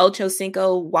know Ocho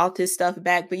Cinco walked his stuff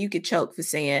back, but you could choke for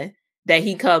saying that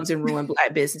he comes and ruin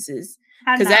Black businesses.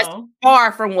 Because that's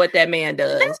far from what that man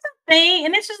does. That's the thing.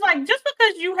 And it's just like, just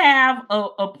because you have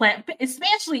a platform,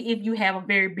 especially if you have a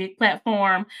very big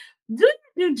platform, do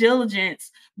your due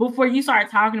diligence before you start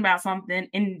talking about something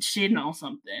and shitting on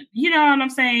something. You know what I'm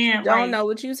saying? You don't know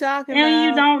what you're talking about. And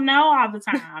you don't know all the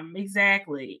time.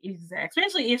 Exactly.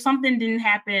 Especially if something didn't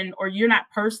happen or you're not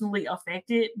personally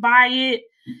affected by it,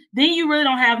 then you really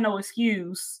don't have no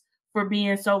excuse for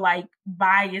being so like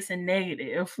biased and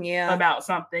negative about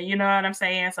something. You know what I'm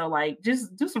saying? So like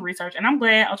just do some research. And I'm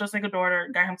glad Ocho Cinco daughter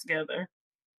got him together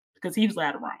because he was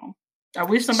out of wrong. I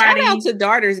wish somebody shout out to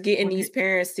daughters getting these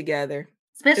parents together.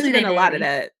 Especially there's been a lot of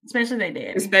that. Especially they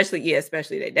daddy.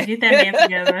 Especially they daddy. Get that man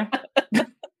together.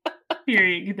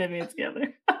 Period. Get that man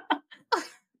together.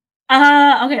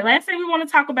 Okay, last thing we want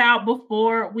to talk about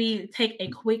before we take a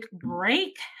quick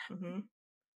break. The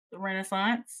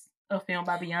Renaissance, a film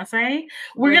by Beyonce.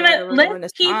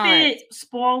 Let's keep it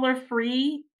spoiler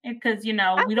free because you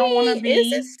know we don't want to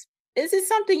be. Is it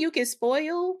something you can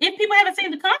spoil? If people haven't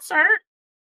seen the concert.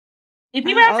 If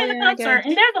people haven't seen the concert,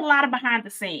 and there's a lot of behind the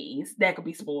scenes that could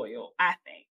be spoiled, I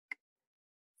think.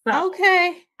 So,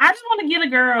 okay. I just want to get a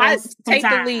girl. Take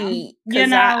the lead. You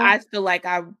know, I feel like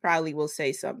I probably will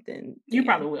say something. You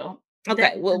probably will.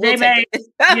 Okay. We'll take it.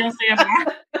 You know what I'm saying?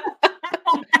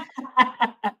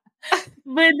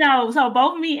 But no, so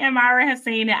both me and Myra have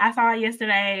seen it. I saw it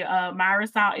yesterday. Myra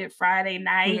saw it Friday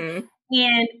night.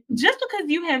 And just because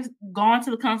you have gone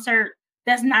to the concert,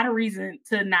 that's not a reason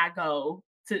to not go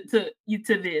to this.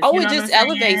 Oh, it just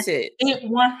elevates it. It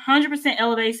 100%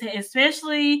 elevates it,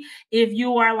 especially if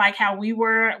you are like how we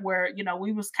were, where you know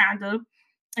we was kind of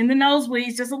in the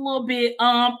nosebleeds just a little bit.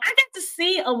 I got to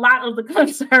see a lot of the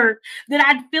concert that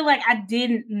I feel like I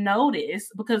didn't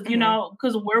notice because you know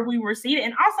because of where we were seated,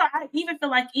 and also I even feel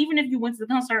like even if you went to the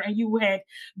concert and you had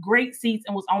great seats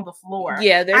and was on the floor,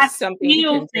 there's something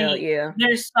you can tell.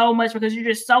 There's so much because you're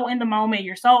just so in the moment,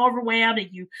 you're so overwhelmed, and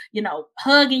you know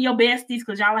hugging your besties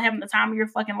because y'all are having the time of your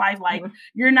fucking life. Like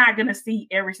you're not gonna see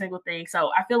every single thing.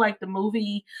 So I feel like the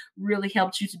movie really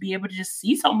helped you to be able to just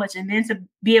see so much, and then to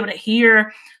be able to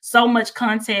hear so much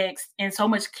context and so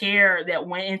much care that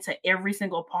went into every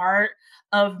single part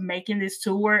of making this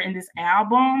tour and this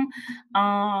album.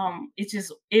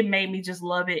 It made me just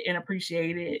love it and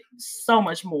appreciate it so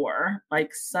much more,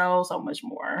 like so much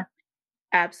more.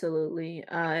 Absolutely.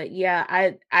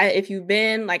 I if you've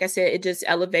been, like I said, it just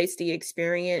elevates the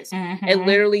experience. It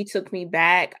literally took me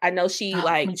back. I know she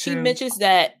she mentions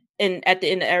that at the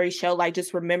end of every show, like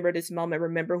just remember this moment,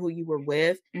 remember who you were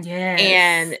with.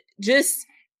 And just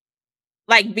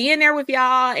like being there with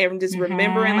y'all and just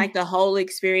remembering like the whole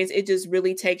experience, it just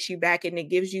really takes you back and it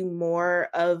gives you more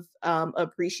of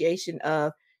appreciation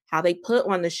of how they put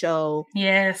on the show.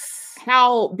 Yes.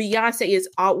 How Beyonce is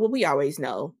we always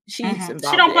know. She's involved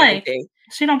she don't in play. everything.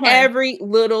 She don't play. Every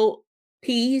little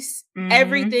piece,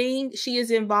 everything she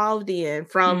is involved in,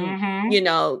 from you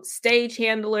know, stage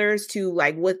handlers to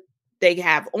like what they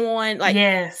have on. Like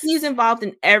she's involved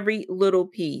in every little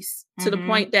piece to the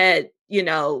point that, you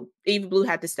know, Eva Blue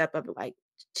had to step up and like,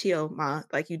 chill, ma,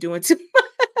 like you doing too much.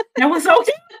 That was so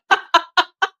cute.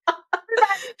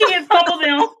 Kids humble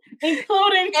them,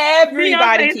 including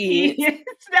everybody. Kids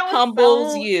that was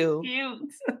humbles so you.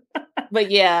 Cute. But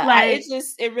yeah,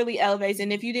 it really elevates.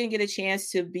 And if you didn't get a chance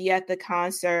to be at the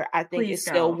concert, I think it's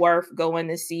still worth going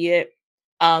to see it.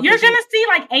 You're going to see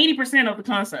like 80% of the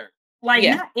concert. Like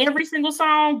not every single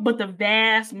song, but the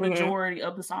vast majority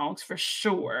of the songs for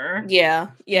sure. Yeah.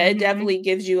 Yeah. It definitely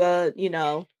gives you a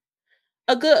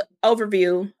good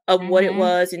overview of what it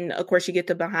was. And of course you get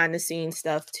the behind the scenes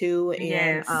stuff too.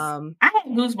 And I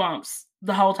had goosebumps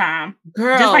the whole time.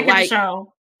 Girl, just like at the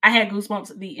show. I had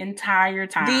goosebumps the entire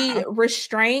time. The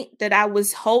restraint that I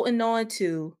was holding on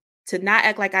to not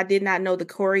act like I did not know the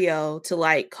choreo, to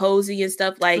like cozy and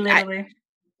stuff. Like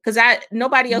because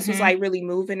nobody else was like really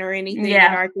moving or anything in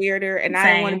our theater, and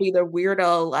I didn't want to be the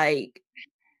weirdo like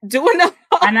doing the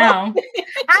I know.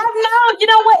 You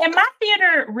know what? And my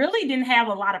theater really didn't have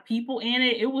a lot of people in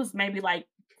it. It was maybe like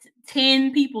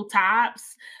 10 people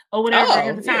tops or whatever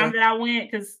at the time that I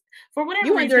went. Because for whatever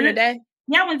you went during the day.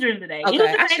 Yeah, I went during the day. Okay, it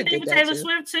was the same thing with Taylor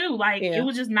Swift too. Like it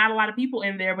was just not a lot of people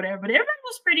in there, whatever. But everybody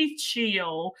was pretty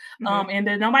chill. And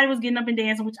then nobody was getting up and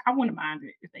dancing, which I wouldn't mind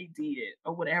it if they did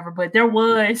or whatever. But there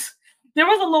was a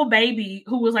little baby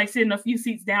who was like sitting a few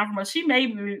seats down from us. She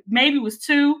maybe was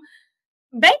 2.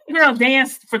 Baby girl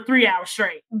danced for 3 hours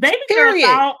straight. Baby girl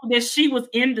thought that she was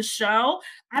in the show.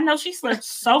 I know she slept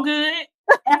so good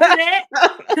after that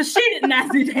because she did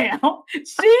not sit down.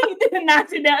 She did not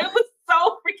sit down. It was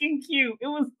so freaking cute. It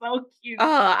was so cute.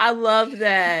 Oh, I love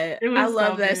that. I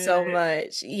love that so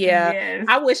much. Yeah. Yes.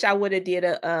 I wish I would have did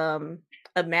a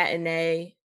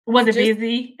matinee. Was it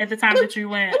busy at the time that you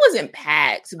went? It wasn't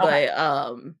packed, but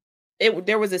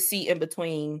there was a seat in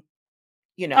between,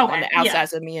 on the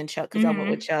outsides of me and Chuck, because I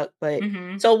went with Chuck. But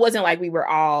so it wasn't like we were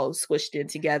all squished in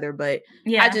together. But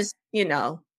I just,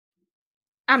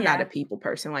 I'm not a people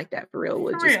person like that for real. It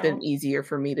would just been easier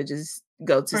for me to just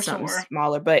go to something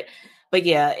smaller. But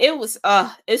yeah, it was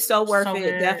it's so worth it.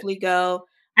 Good. Definitely go.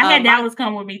 I had Dallas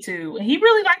come with me too. And he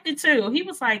really liked it too. He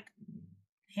was like,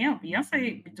 damn,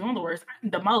 Beyonce be doing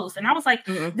the most. And I was like,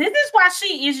 this is why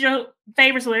she is your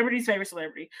favorite celebrity's favorite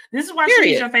celebrity. This is why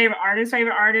she is your favorite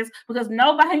artist, because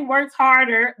nobody works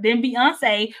harder than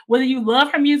Beyonce, whether you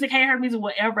love her music, hate her music,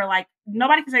 whatever. Like,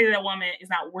 nobody can say that woman is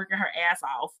not working her ass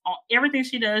off on everything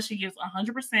she does. She gives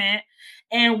 100%,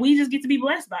 and we just get to be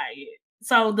blessed by it.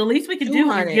 So the least we can do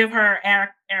is give her our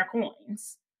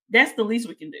coins. That's the least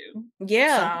we can do.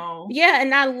 Yeah. So. Yeah.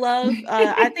 And I love,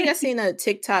 I think I seen a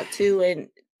TikTok too, and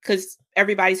because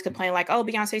everybody's complaining like, oh,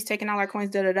 Beyonce's taking all our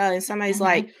coins, and somebody's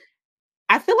like,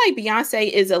 I feel like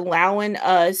Beyonce is allowing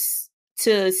us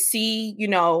to see,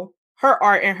 her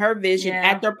art and her vision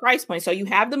at their price point. So you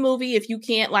have the movie. If you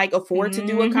can't like afford to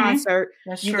do a concert,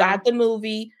 you got the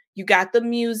movie, you got the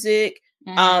music,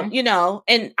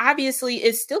 and obviously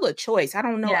it's still a choice. I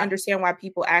don't understand why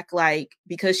people act like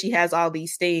because she has all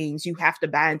these things, you have to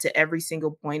buy into every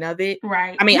single point of it.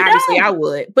 Right. I mean, obviously I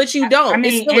would, but you don't. I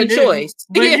mean, it's still a choice.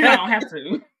 But you don't have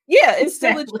to. Yeah, it's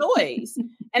still a choice.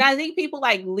 And I think people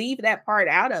like leave that part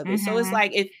out of it. So it's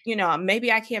like, if,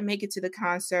 maybe I can't make it to the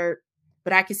concert,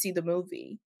 but I can see the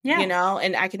movie,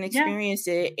 and I can experience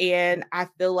it. And I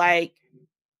feel like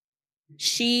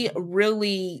she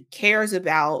really cares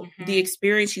about the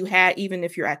experience you had, even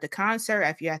if you're at the concert,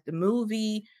 if you're at the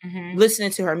movie,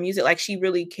 listening to her music. Like, she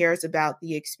really cares about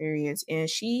the experience, and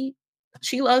she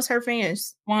loves her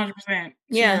fans. 100%.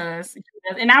 Yeah. She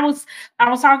does. And I was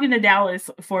talking to Dallas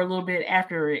for a little bit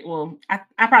after it. Well, I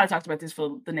probably talked about this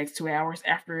for the next 2 hours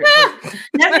after it.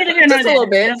 Just a little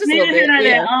bit.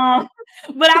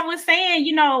 But I was saying,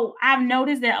 I've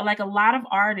noticed that like a lot of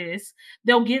artists,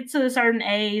 they'll get to a certain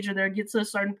age or they'll get to a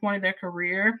certain point of their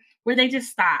career where they just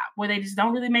stop, where they just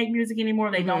don't really make music anymore.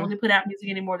 They don't really put out music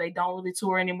anymore. They don't really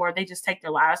tour anymore. They just take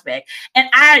their lives back. And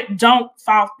I don't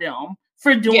fault them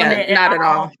for doing that at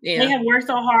all. Yeah. They have worked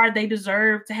so hard. They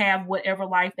deserve to have whatever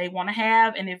life they want to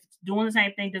have. And if doing the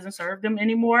same thing doesn't serve them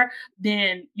anymore,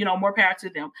 then, more power to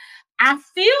them. I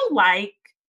feel like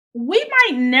we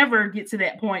might never get to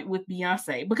that point with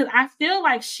Beyonce, because I feel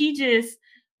like she just,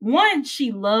 one,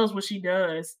 she loves what she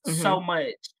does so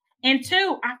much. And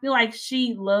 2, I feel like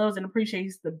she loves and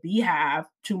appreciates the Beehive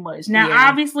too much. Now,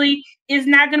 obviously, it's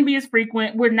not going to be as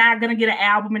frequent. We're not going to get an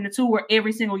album and a tour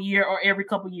every single year or every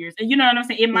couple years. And you know what I'm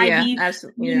saying? It might be,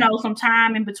 some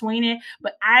time in between it.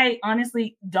 But I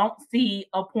honestly don't see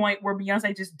a point where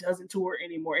Beyonce just doesn't tour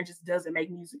anymore. It just doesn't make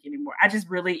music anymore.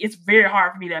 It's very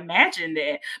hard for me to imagine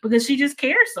that, because she just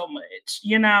cares so much.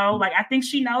 Like, I think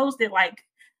she knows that, like,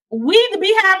 we, the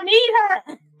Beehive, need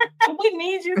her. We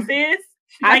need you, sis.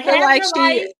 I feel like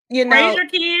she, raise your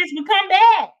kids, but come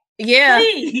back. Yeah.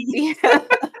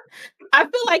 I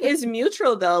feel like it's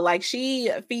mutual though. Like she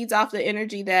feeds off the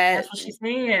energy that That's what she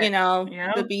said.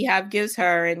 the beehive gives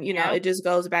her, and it just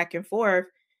goes back and forth.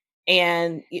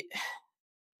 And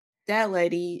that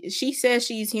lady, she says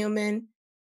she's human,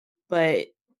 but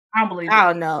I don't believe it. I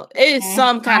don't know. It's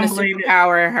some kind of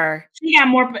superpower in her. She got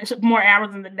more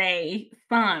hours in the day.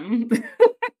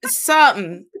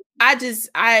 Something.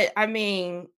 I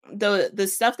mean,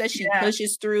 the stuff that she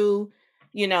pushes through,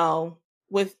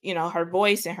 with her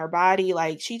voice and her body,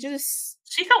 like she's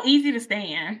so easy to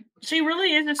stand. She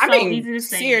really is just easy to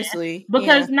stand. Seriously.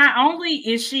 Because not only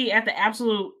is she at the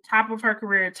absolute top of her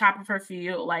career, top of her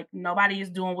field, like nobody is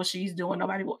doing what she's doing.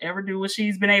 Nobody will ever do what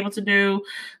she's been able to do.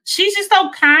 She's just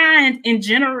so kind and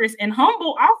generous and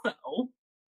humble also.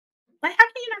 Like, how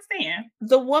can you not stand?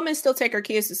 The woman still take her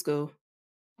kids to school.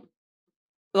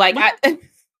 Like,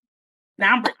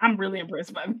 now I'm really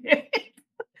impressed by that.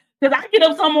 Because I get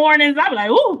up some mornings, I'm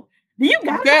like, ooh, do you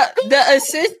got the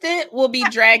assistant will be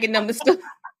dragging them to school.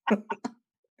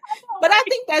 But I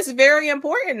think that's very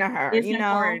important to her, it's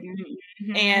important.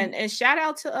 Mm-hmm. And shout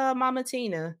out to Mama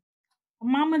Tina.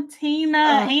 Mama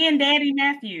Tina and Daddy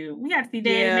Matthew. We got to see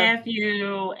Daddy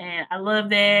Matthew, and I love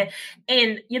that.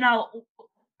 And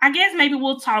I guess maybe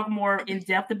we'll talk more in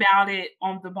depth about it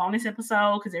on the bonus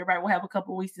episode because everybody will have a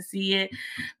couple weeks to see it.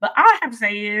 But all I have to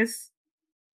say is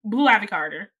Blue Ivy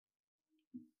Carter.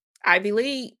 Ivy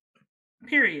League.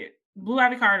 Period. Blue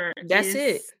Ivy Carter. That's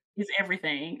it. Is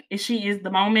everything. She is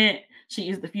the moment. She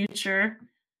is the future.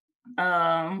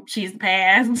 She is the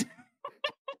past.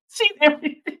 She's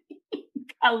everything.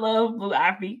 I love Blue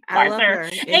Ivy Carter. I love her.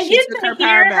 And get to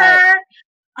hear her.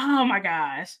 Oh my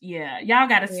gosh. Yeah. Y'all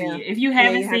got to see it. If you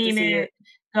haven't seen it,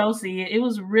 go see it. It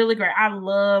was really great. I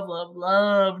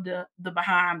loved the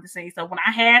behind the scenes. So when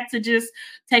I had to just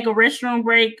take a restroom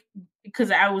break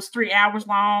because I was 3 hours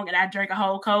long and I drank a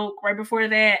whole Coke right before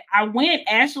that, I went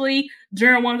actually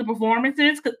during one of the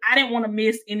performances because I didn't want to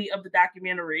miss any of the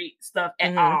documentary stuff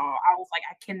at all. I was like,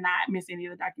 I cannot miss any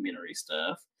of the documentary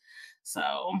stuff.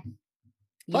 So,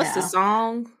 plus the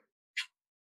song.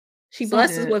 She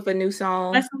blesses with a new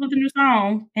song. Blesses with a new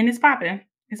song. And it's popping.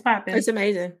 It's popping. It's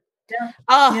amazing. Yeah.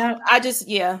 Oh, yeah.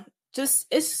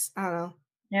 It's, I don't know.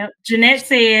 Yep. Jeanette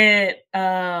said,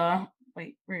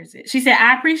 wait, where is it? She said,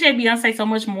 I appreciate Beyonce so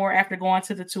much more after going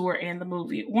to the tour and the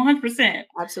movie. 100%.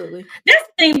 Absolutely. That's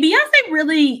the thing. Beyonce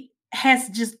really has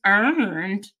just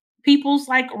earned people's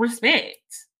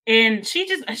respect. And she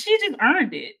just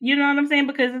earned it. You know what I'm saying?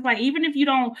 Because it's like, even if you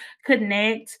don't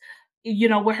connect,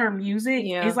 with her music,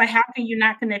 it's like, how can you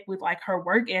not connect with her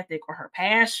work ethic or her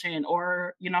passion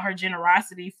or, her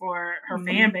generosity for her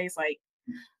fan base,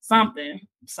 something.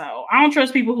 So I don't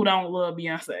trust people who don't love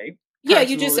Beyonce. Yeah,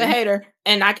 you just a hater,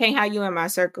 and I can't have you in my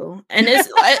circle. And it's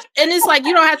like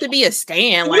you don't have to be a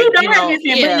stan. Like you don't have to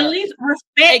be a stan, but at least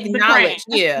respect the craft.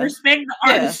 Respect the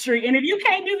artistry. And if you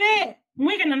can't do that,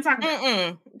 we can talk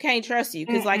about. Can't trust you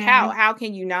because how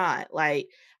can you not? Like,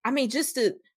 I mean, just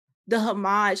the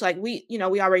homage, we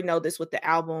already know this with the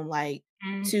album,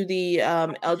 to the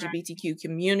LGBTQ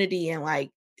community, and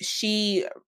she,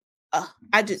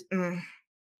 I just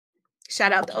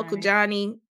shout out to Uncle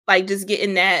Johnny, just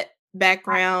getting that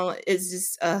background is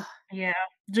just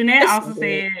Jeanette also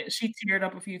said she teared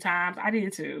up a few times. I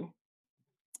did too.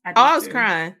 I was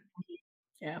crying.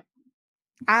 Yeah,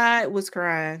 I was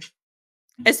crying,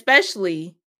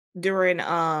 especially during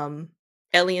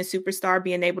Alien Superstar,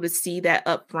 being able to see that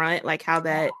up front, how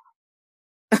that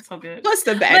so good. What's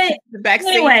the back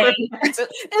anyway. It's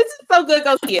so good.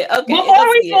 Go see it. Okay. Before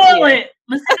we spoil it,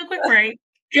 let's take a quick break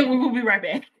and we will be right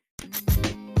back.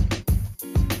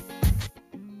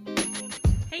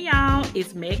 Hey y'all,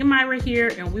 it's Meg and Myra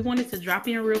here, and we wanted to drop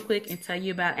in real quick and tell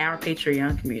you about our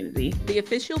Patreon community. The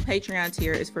official Patreon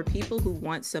tier is for people who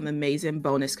want some amazing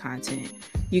bonus content.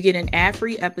 You get an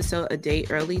ad-free episode a day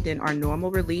early than our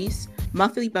normal release,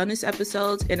 monthly bonus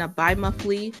episodes, and a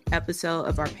bi-monthly episode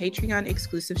of our Patreon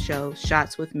exclusive show,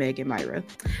 Shots with Meg and Myra.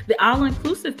 The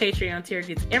all-inclusive Patreon tier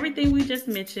gets everything we just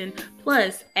mentioned,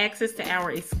 plus access to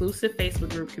our exclusive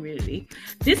Facebook group community.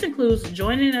 This includes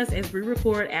joining us as we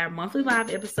record our monthly live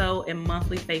episode and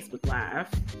monthly Facebook Live.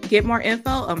 Get more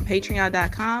info on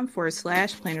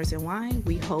patreon.com/planners and wine.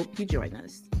 We hope you join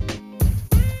us.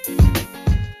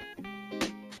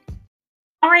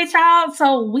 All right, y'all.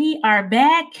 So we are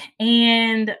back,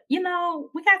 and we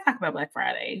gotta talk about Black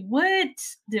Friday. What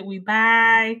did we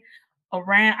buy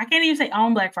around? I can't even say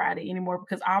on Black Friday anymore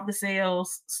because all the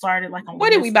sales started on.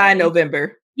 What did we buy in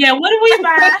November? Yeah, what did we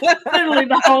buy? Literally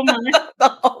the whole month. The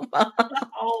whole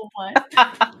month.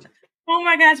 Oh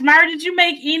my gosh, Myra, did you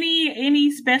make any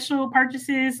special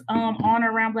purchases on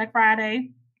or around Black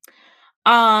Friday?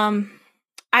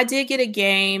 I did get a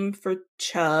game for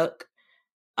Chuck.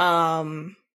 I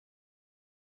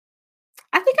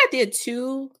think I did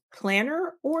 2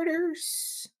 planner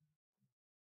orders.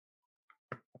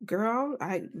 Girl,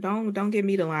 I don't give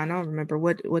me the line. I don't remember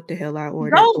what the hell I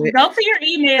ordered. Go to your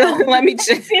email. Let me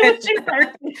check. See what you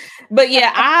searched. But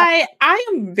yeah, I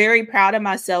am very proud of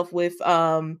myself with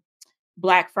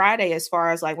Black Friday as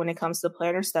far as like when it comes to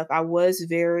planner stuff. I was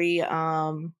very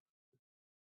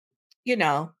you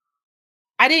know,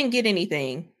 I didn't get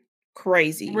anything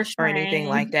crazy or anything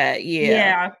like that.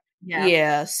 Yeah.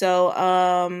 Yeah. So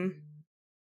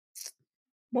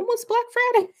when was Black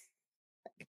Friday?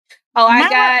 Oh,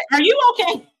 Are you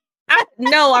okay?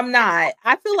 No, I'm not.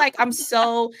 I feel like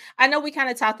I know we kind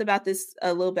of talked about this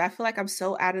a little bit. I feel like I'm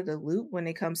so out of the loop when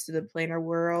it comes to the planner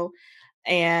world.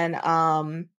 And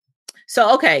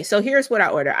so here's what I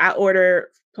ordered. I ordered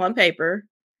plum paper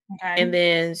and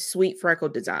then sweet freckle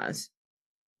designs.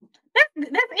 That's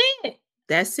it.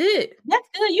 That's it. That's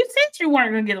good. You said you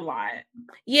weren't gonna get a lot.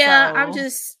 Yeah, so. I'm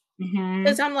just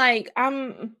because I'm like,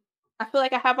 I feel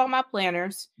like I have all my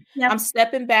planners. Yep. I'm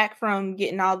stepping back from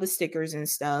getting all the stickers and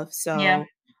stuff. So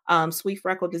sweet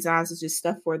freckle designs is just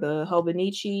stuff for the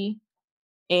Hobonichi.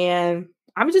 And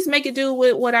I'm just making do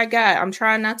with what I got. I'm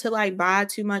trying not to like buy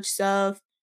too much stuff.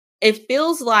 It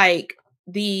feels like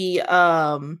the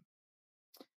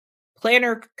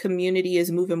planner community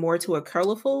is moving more to a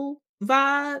colorful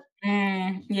vibe.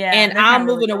 And I'm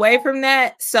moving away from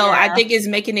that. So I think it's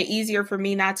making it easier for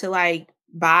me not to like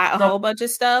buy a whole bunch of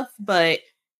stuff. But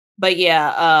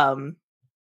yeah,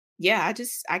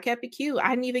 I kept it cute. I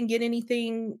didn't even get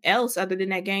anything else other than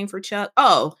that game for Chuck.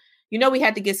 Oh, we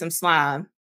had to get some slime.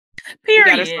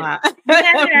 Period. Slime. But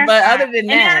other than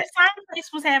that, our slime place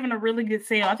was having a really good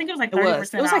sale. I think it was like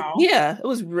 30% it was off. It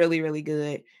was really, really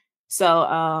good.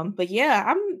 So, but yeah,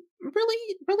 I'm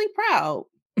really, really proud.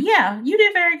 Yeah, you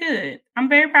did very good. I'm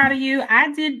very proud of you.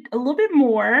 I did a little bit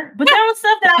more, but there was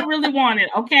stuff that I really wanted.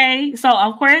 Okay. So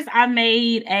of course I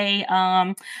made a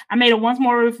Once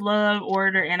More with Love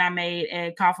order, and I made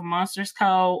a Coffee Monsters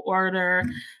Co. order.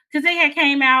 Because they had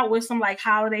came out with some like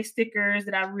holiday stickers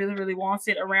that I really, really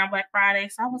wanted around Black Friday.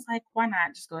 So I was like, why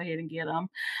not just go ahead and get them?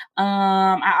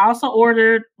 I also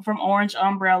ordered from Orange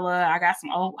Umbrella. I got some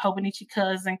old Hobonichi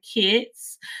Cousin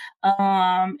kits.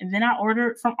 And then I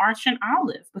ordered from Arch and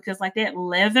Olive because like that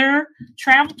leather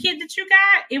travel kit that you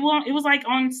got, it was like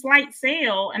on slight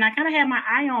sale. And I kind of had my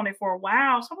eye on it for a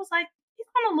while. So I was like, it's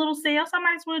on a little sale, so I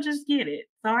might as well just get it.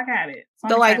 So I got it. So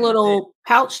the like little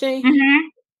pouch thing? Mm-hmm.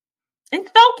 It's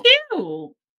so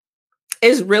cute.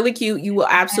 It's really cute. You will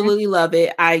absolutely love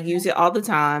it. I use it all the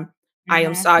time. I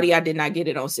am sorry I did not get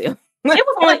it on sale.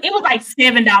 It was like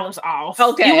 $7 off.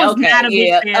 Okay, it was not a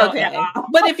big sale at all.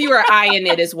 But if you were eyeing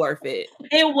it, it's worth it.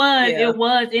 It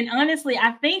was. And honestly,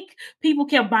 I think people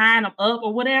kept buying them up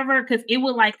or whatever because it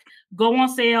would like go on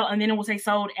sale and then it would say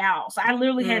sold out. So I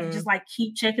literally had to just like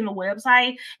keep checking the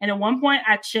website. And at one point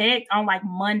I checked on like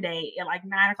Monday at like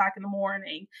 9:00 in the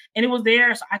morning and it was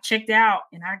there. So I checked out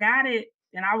and I got it.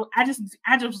 And I just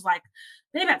was like,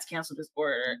 they about to cancel this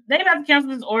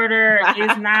order.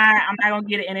 It's not, I'm not going to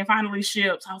get it. And it finally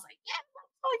shipped. So I was like, yeah, I'm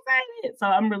so excited. So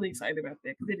I'm really excited about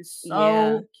that because it is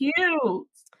so cute.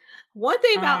 One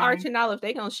thing about Arch and Olive,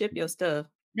 they going to ship your stuff.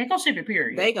 They're going to ship it,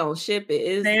 period. They going to ship it.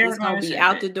 It's going to be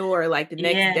out the door like the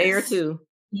next day or two.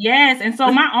 Yes. And so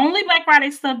my only Black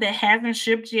Friday stuff that hasn't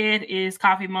shipped yet is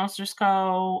Coffee Monsters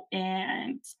Co.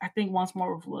 And I think Once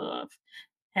More with Love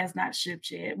has not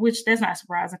shipped yet, which that's not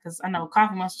surprising because I know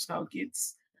Coffee Monsters Co.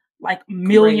 gets like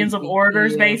millions of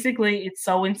orders. Basically, it's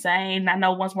so insane. I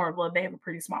know Once More with Love, they have a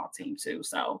pretty small team too.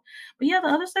 So, but yeah, the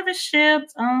other stuff is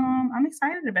shipped. I'm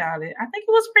excited about it. I think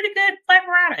it was pretty good Black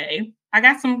Friday. I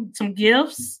got some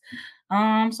gifts. So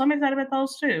I'm excited about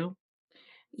those too.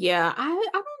 Yeah, I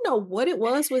don't know what it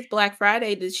was with Black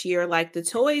Friday this year. Like the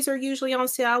toys are usually on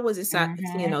sale. I wasn't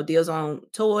seeing deals on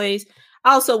toys.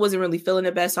 I also wasn't really feeling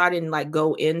the best, so I didn't like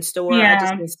go in store. I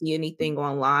just didn't see anything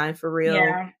online for real.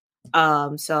 Yeah.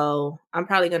 So I'm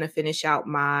probably gonna finish out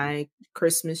my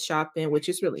Christmas shopping, which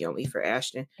is really only for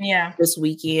Ashton. Yeah. This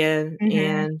weekend,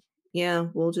 and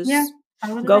we'll just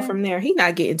go from there. He's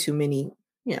not getting too many,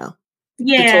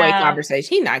 the toy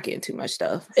conversation. He's not getting too much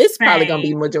stuff. It's probably gonna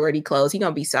be majority clothes. He's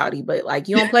gonna be Saudi, but like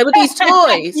you don't play with these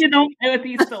toys. You don't play with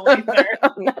these toys, sir.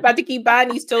 I'm not about to keep buying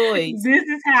these toys. This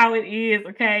is how it is,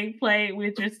 okay? Play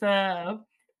with your stuff.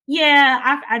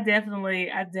 Yeah, I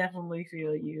definitely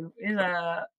feel you. It's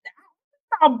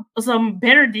some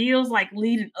better deals like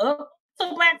leading up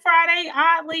to Black Friday,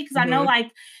 oddly, because I know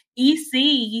like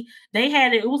EC, they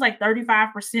had it was like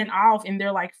 35% off in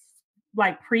their like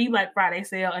like pre-Black Friday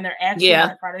sale, and their actual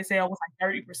Black Friday sale was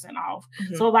like 30% off.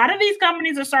 So a lot of these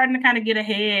companies are starting to kind of get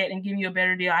ahead and give you a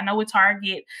better deal. I know with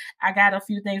Target, I got a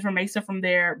few things from Mason from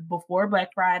there before Black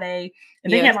Friday,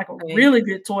 and they had like a really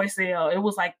good toy sale. It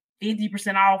was like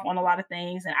 50% off on a lot of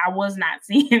things, and I was not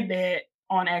seeing that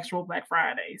on actual Black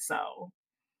Friday. So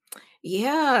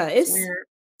it's weird.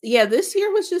 Yeah, this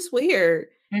year was just weird.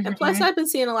 And plus, I've been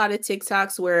seeing a lot of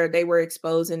TikToks where they were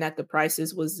exposing that the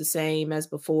prices was the same as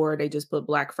before. They just put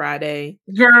Black Friday.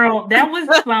 Girl, that was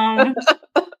some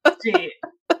shit.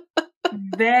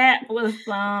 That was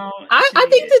some I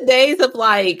think the days of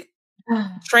like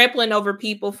trampling over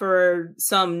people for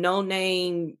some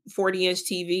no-name 40-inch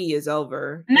TV is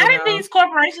over. Now that these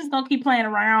corporations gonna keep playing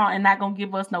around and not gonna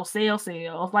give us no sales.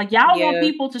 Like y'all want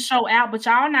people to show out, but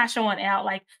y'all not showing out.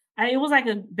 Like it was like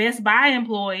a Best Buy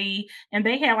employee, and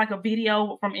they had like a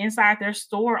video from inside their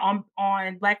store on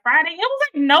Black Friday. It was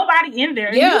like nobody in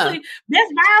there. Yeah. Usually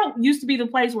Best Buy used to be the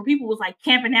place where people was like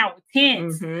camping out with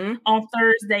tents on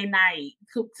Thursday night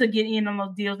to get in on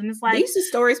those deals. And it's like, these are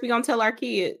stories we gonna tell our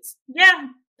kids. Yeah,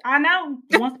 I know.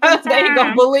 Once upon a time, they ain't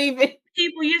gonna believe it.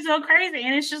 People, you're so crazy.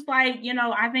 And it's just like,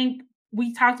 I think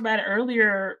we talked about it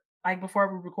earlier, like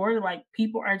before we recorded, like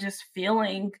people are just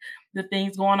feeling the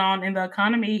things going on in the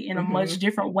economy in a much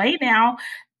different way now.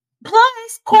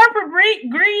 Plus, corporate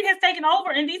greed has taken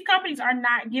over, and these companies are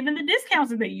not giving the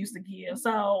discounts that they used to give.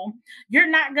 So you're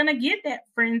not going to get that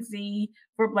frenzy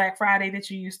for Black Friday that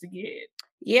you used to get.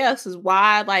 Yeah, this is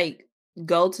why, like,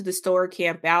 go to the store,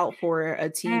 camp out for a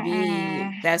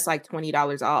TV that's like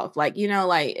 $20 off. Like,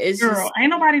 like it's just, ain't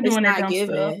nobody doing that dumb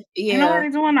stuff. Yeah, ain't nobody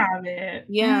doing all of that.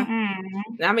 Yeah,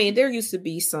 I mean, there used to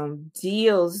be some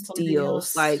deals.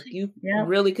 Like you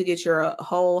really could get your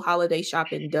whole holiday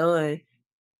shopping done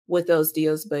with those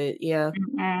deals. But yeah,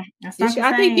 that's not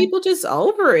I think people just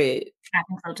over it. I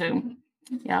think so too.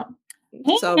 Yep.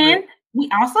 And we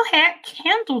also had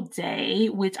Candle Day,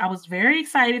 which I was very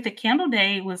excited. The Candle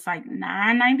Day was like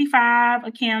 $9.95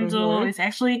 a candle. It's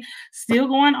actually still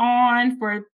going on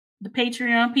for the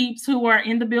Patreon peeps who are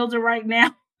in the building right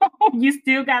now. You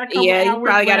still got a couple hours. Yeah, you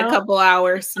probably got a couple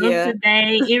hours.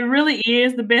 Today, it really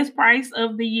is the best price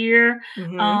of the year.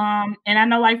 And I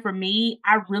know, like for me,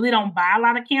 I really don't buy a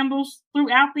lot of candles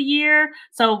throughout the year,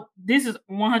 so this is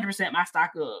 100% my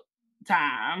stock up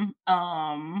time.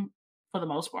 For the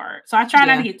most part. So I try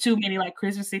not to get too many like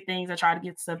Christmassy things. I try to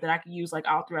get stuff that I can use like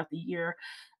all throughout the year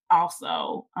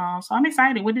also. So I'm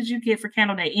excited. What did you get for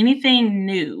Candle Day? Anything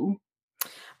new?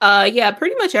 Yeah,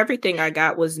 pretty much everything I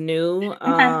got was new.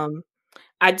 Okay.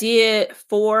 I did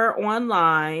 4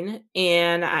 online,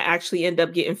 and I actually ended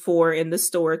up getting 4 in the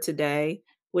store today,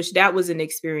 which that was an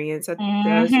experience. That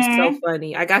was just so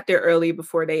funny. I got there early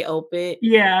before they opened.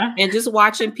 Yeah. And just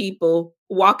watching people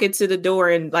walk into the door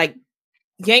and like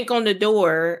yank on the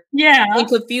door, and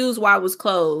confused why it was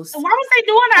closed. Why was they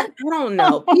doing that? I don't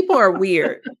know. People are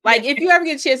weird. Like if you ever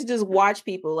get a chance to just watch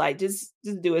people, like just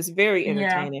do it. It's very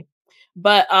entertaining.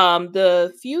 But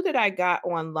the few that I got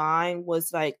online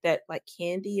was like that like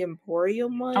Candy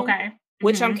Emporium one. Okay.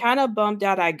 Which I'm kind of bummed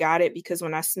out I got it because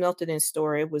when I smelt it in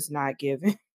store, it was not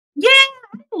given. Yeah,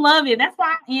 I love it. That's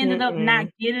why I ended up not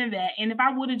getting that. And if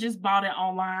I would have just bought it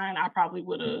online, I probably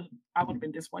would have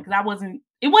been disappointed because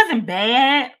it wasn't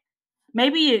bad.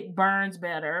 Maybe it burns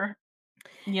better,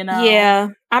 Yeah,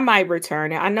 I might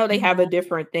return it. I know they have a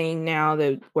different thing now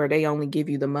where they only give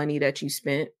you the money that you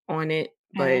spent on it,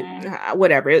 but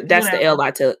whatever. That's the L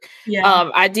I took. Yeah.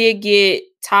 I did get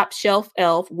Top Shelf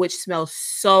Elf, which smells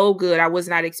so good. I was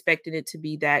not expecting it to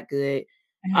be that good.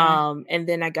 And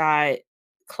then I got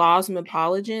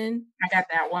Cosmopolitan. I got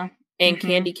that one. And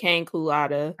Candy Cane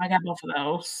Colada. I got both of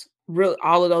those. Really,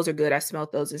 all of those are good. I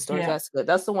smelled those in stores. That's good.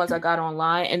 That's the ones I got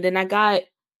online. And then I got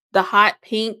the hot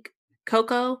pink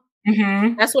cocoa.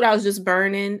 That's what I was just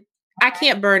burning. I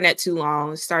can't burn that too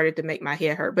long. It started to make my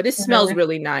head hurt, but it smells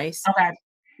really nice. Okay.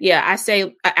 Yeah, I say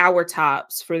an hour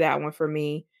tops for that one for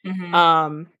me.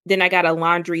 Then I got a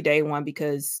laundry day one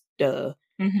because duh.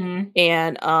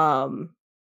 And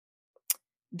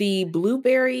the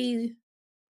blueberry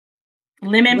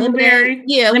lemon blueberry.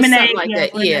 Yeah, it lemonade, was something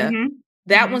like that. Yeah.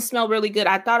 That one Mm-hmm. smelled really good.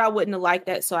 I thought I wouldn't have liked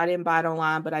that, so I didn't buy it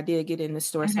online, but I did get it in the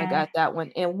store, so I got that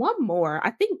one. And one more, I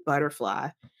think Butterfly,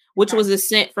 which was a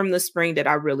scent from the spring that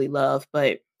I really love.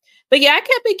 But yeah, I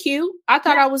kept it cute. I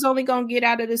thought I was only going to get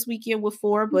out of this weekend with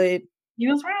 4, but you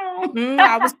was wrong.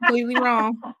 I was completely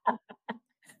wrong.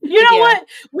 You know what?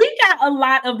 We got a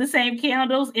lot of the same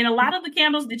candles, and a lot of the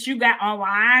candles that you got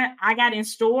online, I got in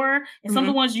store, and some of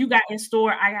the ones you got in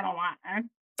store, I got online.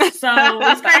 So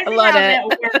it's crazy I love how that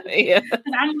works. Yeah.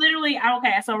 I'm literally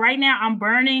okay. So right now I'm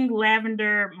burning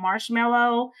lavender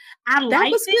marshmallow. I That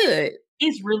liked was it. good.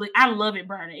 It's really, I love it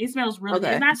burning. It smells really good.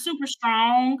 It's Okay. not super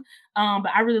strong, but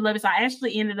I really love it. So I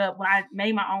actually ended up, when I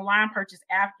made my online purchase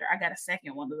after, I got a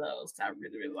second one of those. So I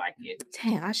really, really like it.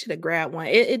 Damn, I should have grabbed one.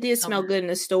 It did So smell good. good in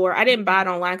the store. I didn't buy it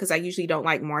online because I usually don't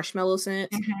like marshmallow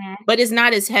scents, Mhm. but it's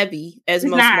not as heavy as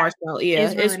It's most not. marshmallow. Yeah,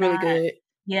 It's really it's really not. good.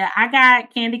 Yeah, I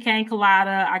got candy cane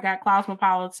colada. I got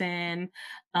Cosmopolitan.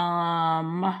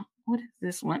 What is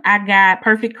this one? I got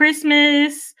Perfect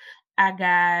Christmas. I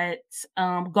got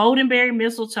Goldenberry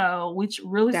Mistletoe, which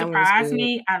really That one's surprised good.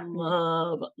 me. I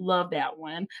Mm. love that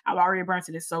one. I've already burnt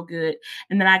it. It's so good.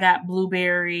 And then I got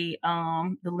blueberry,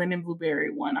 the lemon blueberry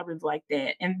one. I really like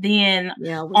that. And then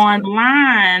Yeah, it was good.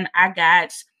 online, I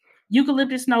got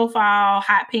eucalyptus snowfall,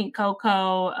 hot pink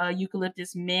cocoa,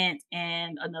 eucalyptus mint,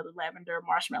 and another lavender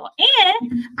marshmallow.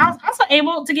 And I was also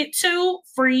able to get 2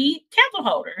 free candle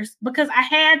holders because I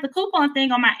had the coupon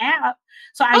thing on my app.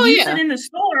 So I used it in the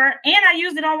store and I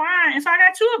used it online. And so I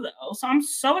got 2 of those. So I'm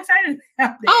so excited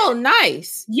about that. Oh,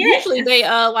 nice. Yes. Usually they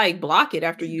like block it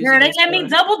after using Girl, they it. let me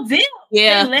double dip.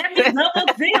 Yeah. They let me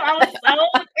double dip. I was so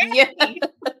happy. Yeah.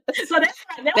 So that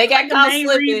They was got like the caught main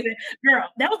slipping. reason. Girl,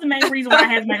 that was the main reason why I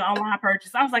had to make an online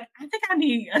purchase. I was like, I think I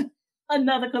need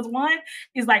another because one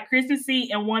is like Christmassy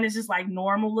and one is just like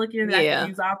normal looking that I can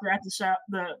use all throughout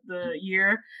the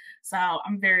year. So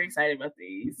I'm very excited about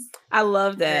these. I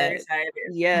love that. Very excited.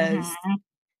 Yes. Mhm.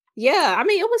 Yeah, I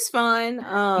mean, it was fun.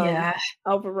 Yeah.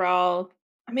 Overall,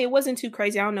 I mean, it wasn't too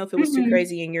crazy. I don't know if it was too Mhm.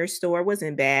 crazy in your store. It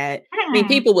wasn't bad. I mean, Mhm.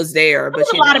 people was there, There but was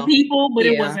a lot of people, but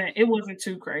it yeah, wasn't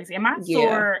too crazy. And my yeah.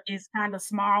 store is kind of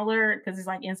smaller because it's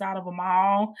like inside of a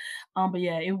mall. But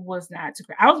yeah, it was not too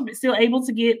crazy. I was still able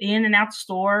to get in and out the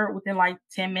store within like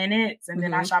 10 minutes, and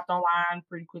then I Mhm. shopped online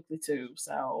pretty quickly too.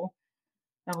 So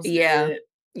that was Yeah. good.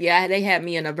 Yeah, they had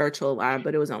me in a virtual line,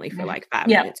 but it was only for Mhm. like 5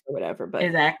 Yep, minutes or whatever.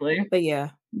 exactly. But yeah,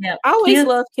 Yep. I always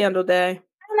love Candle Day.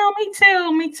 No, me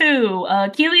too. Me too.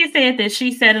 Kelia said that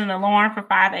she set an alarm for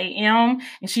 5 a.m.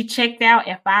 and she checked out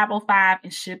at 5:05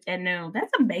 and shipped at noon.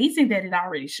 That's amazing that it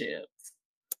already shipped.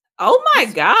 Oh my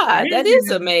That's God, that is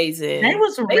crazy. amazing. They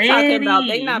was They talking about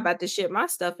they not ready. about to ship my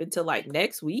stuff until like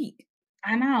next week.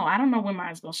 I know. I don't know when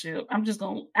mine's gonna ship. I'm just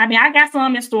gonna. I mean, I got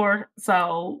some in store,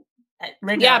 so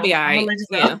let Yeah, I'll be go. all I'm gonna right. let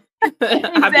you Yeah,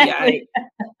 know. I'll be all right. Exactly.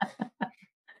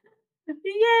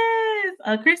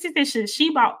 Yes. Christy said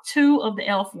she bought 2 of the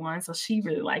elf ones, so she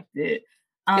really liked it.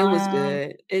 It was Um,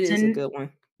 good. It is a Jan- good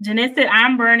one. Jeanette said,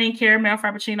 I'm burning caramel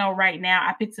frappuccino right now.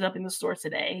 I picked it up in the store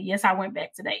today. Yes, I went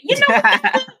back today. You know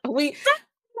what? We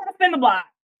Gotta spend the block.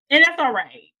 And that's all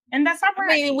right. And that's all I right.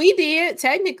 mean, we did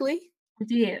technically. We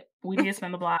did. We did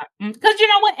spend the block. Because you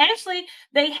know what? Actually,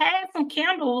 they had some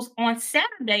candles on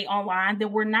Saturday online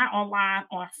that were not online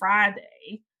on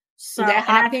Friday. So That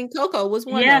hot pink cocoa was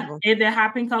one of them. and the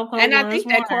hot pink cocoa And I was think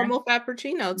that one. caramel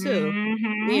frappuccino too.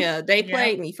 Mm-hmm. Yeah, they Yep.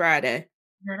 played me Friday.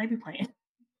 Girl, they be playing.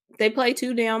 They play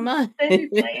too damn much. They be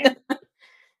playing.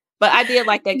 But I did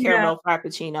like that Yeah. caramel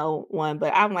frappuccino one,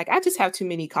 but I'm like, I just have too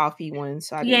many coffee ones,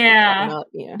 so I didn't pick that one Yeah, up.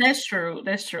 Yeah. that's true.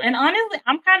 That's true. And honestly,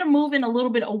 I'm kind of moving a little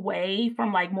bit away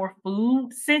from like more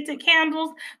food scented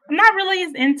candles. I'm not really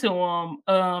as into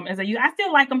them as I used. I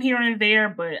still like them here and there,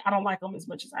 but I don't like them as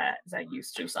much as I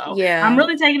used to. So I'm Yeah.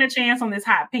 really taking a chance on this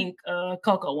hot pink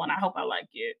cocoa one. I hope I like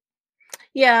it.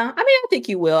 Yeah. I mean, I think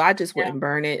you will. I just Yeah. wouldn't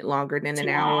burn it longer than an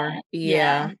Too hour. long.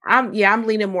 Yeah. I'm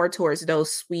leaning more towards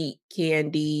those sweet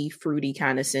candy, fruity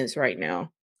kind of scents right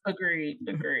now. Agreed.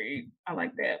 I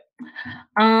like that.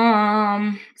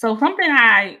 So something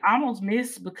I almost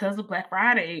missed because of Black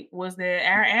Friday was that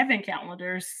our advent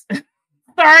calendars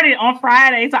started on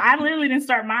Friday. So I literally didn't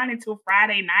start mine until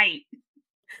Friday night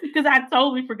because I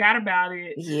totally forgot about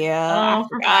it. Yeah, I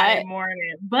For Friday forgot.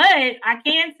 morning. But I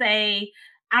can say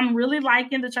I'm really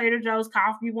liking the Trader Joe's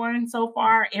coffee one so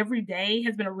far. Every day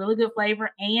has been a really good flavor,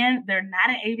 and they're not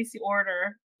an ABC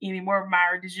order anymore.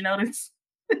 Myra, did you notice?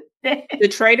 The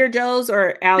Trader Joe's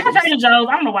or Not Aldi's? Trader Joe's.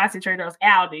 I don't know why I said Trader Joe's.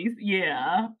 Aldi's.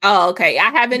 Yeah. Oh, okay. I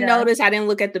haven't Yeah. noticed. I didn't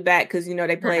look at the back because they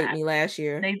They're played not. me last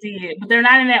year. They did, but they're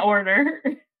not in that order.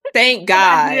 Thank But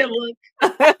I God. did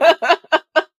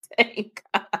look. Thank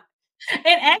God.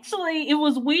 And actually, it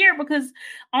was weird because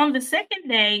on the second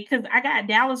day, because I got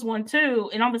Dallas one too,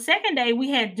 and on the second day we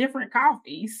had different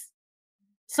coffees.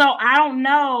 So I don't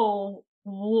know,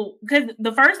 because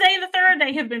the first day and the third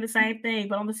day have been the same thing,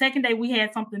 but on the second day we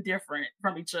had something different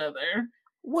from each other.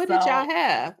 What did y'all So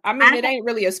have? I mean, it I ain't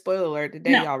really a spoiler. The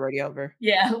day no, already over.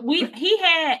 yeah, he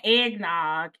had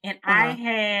eggnog and I Uh-huh.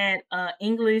 had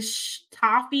English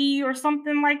toffee or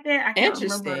something like that. I can't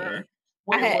remember. Interesting.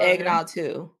 what I it had was. eggnog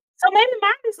too. So maybe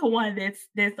mine is the one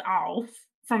that's off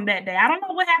from that day. I don't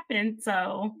know what happened.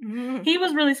 So he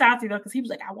was really salty though, because he was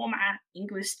like, I want my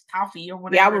English toffee or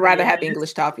whatever. Yeah, I would rather have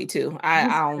English toffee too. I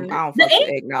don't the fuck with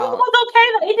eggnog. It was okay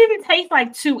though. It didn't taste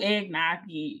like too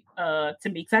eggnoggy to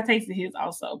me, because I tasted his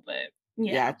also, but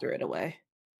yeah, I threw it away.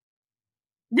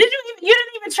 You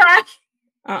didn't even try?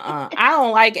 I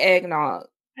don't like eggnog.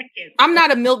 I'm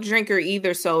not a milk drinker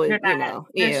either, so You're you not. know,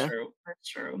 That's true. That's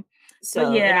true.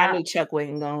 So But and I knew Chuck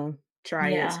wasn't gonna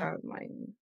try it, so I'm like,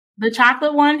 the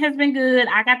chocolate one has been good.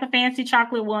 I got the fancy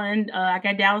chocolate one. I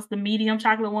got Dallas the medium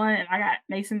chocolate one, and I got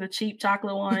Mason the cheap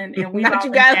chocolate one. And we not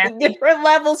you got the different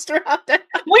levels throughout that.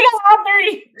 We got all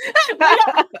three. We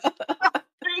got all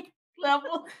 3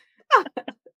 levels.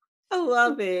 I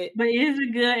love it. But it's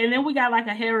good. And then we got like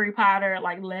a Harry Potter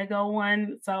like Lego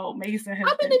one. So Mason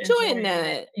has been enjoying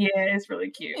that. Yeah, it's really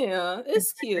cute. Yeah,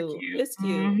 it's cute. It's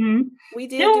cute. Mm-hmm. We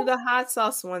did do the hot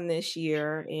sauce one this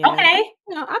year. And okay.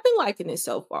 I've been liking it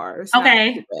so far. It's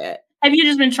okay. not too bad. Have you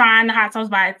just been trying the hot sauce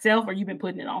by itself, or you've been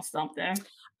putting it on something?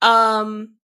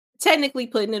 Technically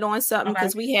putting it on something,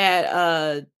 because we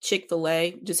had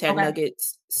Chick-fil-A, just had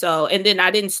nuggets. So, and then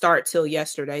I didn't start till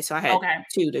yesterday, so I had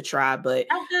 2 to try, but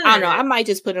I don't know, I might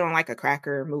just put it on like a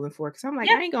cracker moving forward, because I'm like,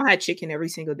 I ain't gonna have chicken every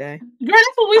single day. Girl, that's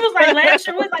what we was like last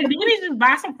year. We was like, do we just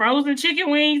buy some frozen chicken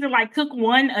wings and like cook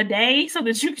one a day so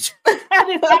that you can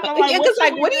because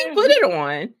like what do you put it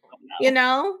on? You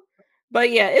know?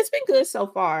 But yeah, it's been good so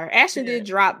far. Ashton did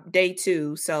drop day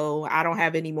 2, so I don't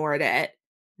have any more of that.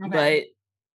 But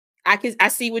I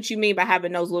see what you mean by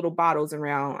having those little bottles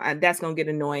around. That's gonna get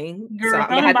annoying. Girl, so I'm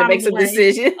gonna have to make some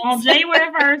decisions. On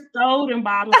January 1st, throw them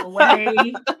bottles away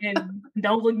and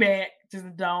don't look back.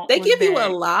 Just don't. They give you a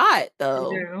lot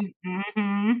though.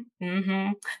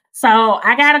 So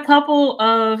I got a couple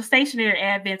of stationary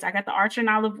advents. I got the Archer and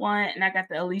Olive one, and I got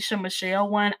the Alicia Michelle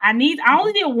one. I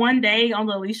only did one day on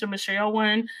the Alicia Michelle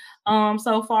one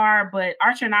so far, but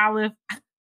Archer and Olive,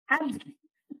 I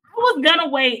was gonna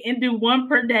wait and do one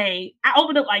per day. I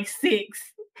opened up like 6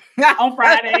 on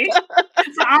Friday.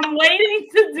 So I'm waiting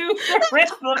to do the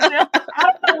rest of them. I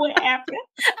don't know what happened.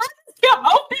 I just kept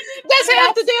opening. That's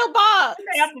half the damn box.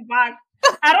 Half the box.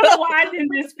 I don't know why I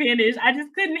didn't just finish. I just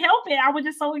couldn't help it. I was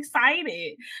just so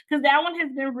excited because that one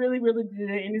has been really, really good,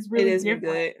 and it's really different.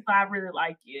 Good. So I really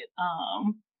like it.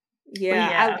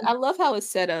 I love how it's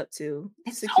set up too.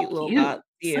 It's a so cute little box.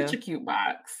 Yeah. Such a cute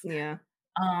box. Yeah.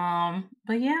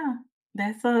 But yeah,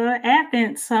 that's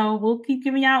Advent. So we'll keep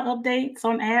giving y'all updates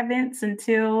on Advents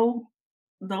until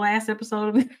the last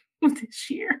episode of this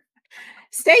year.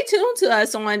 Stay tuned to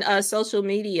us on social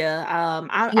media.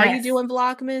 Are you doing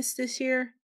Vlogmas this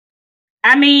year?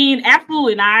 I mean,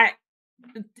 absolutely not.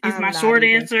 Is my short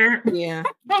answer. Yeah.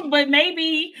 But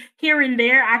maybe here and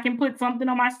there I can put something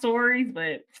on my stories,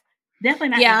 but definitely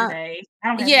not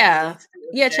every day.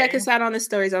 Yeah, check us out on the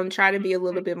stories. I'm trying to be a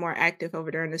little bit more active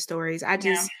over there in the stories. I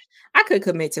could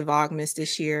commit to Vlogmas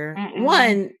this year.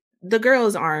 One, the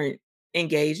girls aren't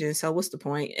engaging, so what's the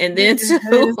point? And then 2,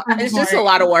 it's just a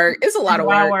lot of work. It's a lot of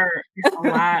work. It's a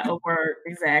lot of work.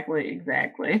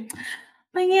 Exactly.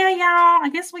 But yeah, y'all, I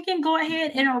guess we can go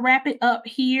ahead and wrap it up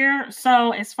here.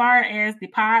 So as far as the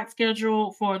pod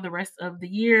schedule for the rest of the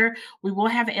year, we will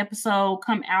have an episode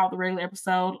come out, the regular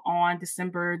episode, on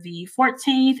December the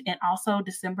 14th and also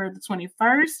December the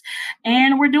 21st.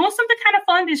 And we're doing something kind of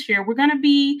fun this year. We're going to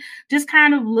be just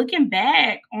kind of looking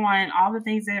back on all the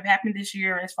things that have happened this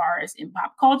year as far as in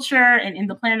pop culture and in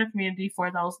the planner community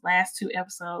for those last 2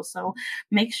 episodes. So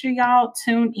make sure y'all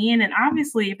tune in. And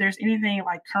obviously, if there's anything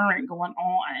like current going on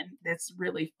that's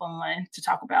really fun to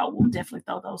talk about, we'll definitely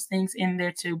throw those things in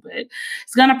there too. But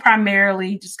it's going to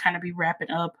primarily just kind of be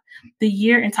wrapping up the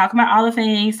year and talking about all the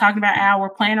things, talking about our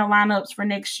planner lineups for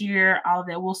next year, all of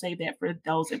that. We'll save that for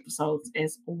those episodes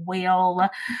as well.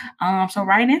 So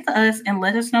write into us and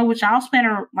let us know what y'all's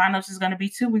planner lineups is going to be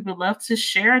too. We would love to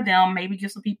share them, maybe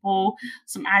give some people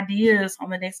some ideas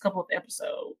on the next couple of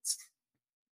episodes.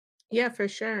 Yeah, for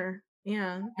sure.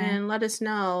 Yeah. And let us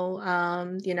know,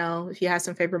 if you have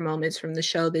some favorite moments from the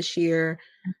show this year.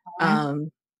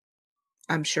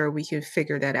 I'm sure we could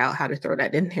figure that out, how to throw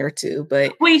that in there too,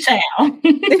 but we shall.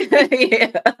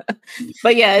 Yeah.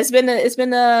 But yeah, it's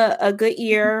been a good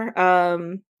year.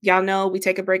 Y'all know we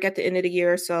take a break at the end of the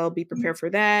year, so be prepared for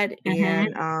that.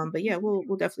 And but yeah,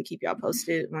 we'll definitely keep y'all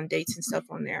posted on dates and stuff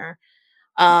on there.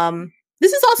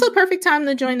 This is also a perfect time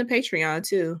to join the Patreon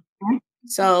too.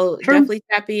 So definitely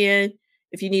tap in.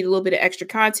 If you need a little bit of extra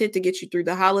content to get you through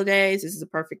the holidays, this is a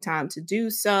perfect time to do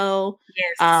so.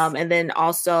 Yes. And then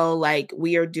also, like,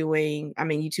 we are doing, I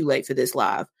mean, you too late for this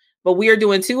live, But we are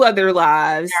doing 2 other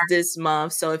lives this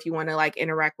month. So if you want to like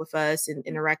interact with us and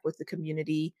interact with the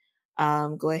community,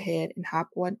 go ahead and hop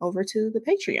on over to the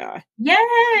Patreon.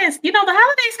 Yes. The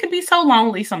holidays can be so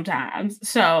lonely sometimes.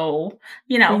 So,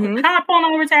 hop on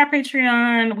over to our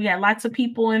Patreon. We have lots of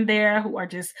people in there who are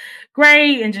just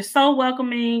great and just so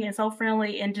welcoming and so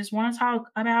friendly and just want to talk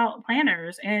about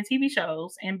planners and TV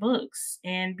shows and books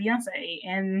and Beyonce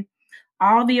and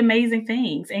all the amazing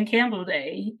things and Candle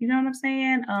Day. You know what I'm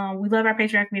saying? We love our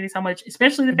Patreon community so much,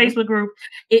 especially the Facebook group.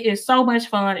 It is so much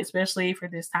fun, especially for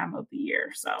this time of the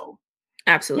year. So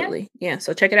absolutely. Yeah.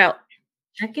 So check it out.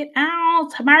 Check it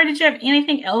out. Tamara, did you have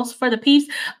anything else for the peeps?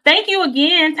 Thank you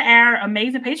again to our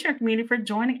amazing Patreon community for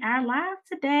joining our live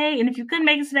today. And if you couldn't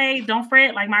make it today, don't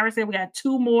fret. Like Myra said, we got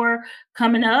 2 more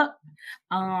coming up.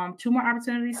 2 more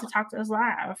opportunities to talk to us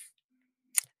live.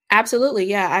 Absolutely.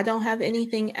 Yeah. I don't have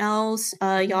anything else.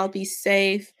 Y'all be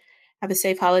safe. Have a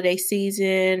safe holiday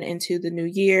season into the new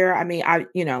year. I mean,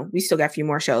 we still got a few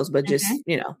more shows, but just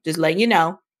letting you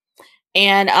know.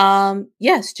 And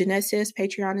yes, Jeanette says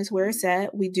Patreon is where it's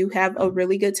at. We do have a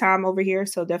really good time over here,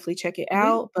 so definitely check it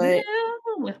out. But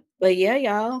yeah,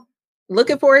 y'all.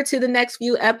 Looking forward to the next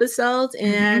few episodes,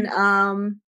 and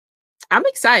I'm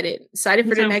excited for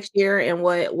the next year and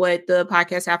what the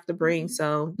podcast have to bring.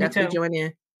 So definitely join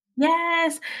in.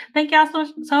 Yes. Thank y'all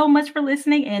so much for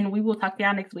listening, and we will talk to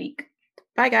y'all next week.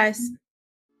 Bye, guys.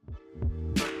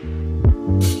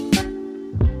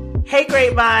 Hey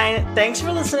Grapevine, thanks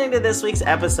for listening to this week's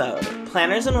episode.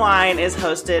 Planners and Wine is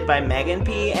hosted by Megan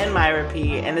P. and Myra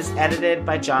P. and is edited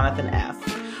by Jonathan F.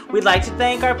 We'd like to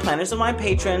thank our Planners and Wine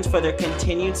patrons for their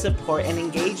continued support and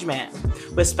engagement.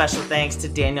 With special thanks to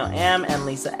Daniel M. and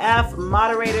Lisa F.,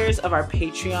 moderators of our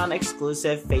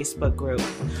Patreon-exclusive Facebook group.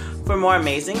 For more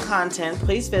amazing content,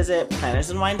 please visit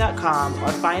plannersandwine.com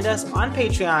or find us on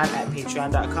Patreon at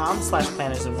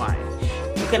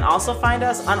patreon.com/plannersandwine. You can also find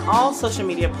us on all social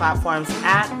media platforms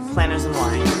at Planners and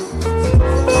Wine.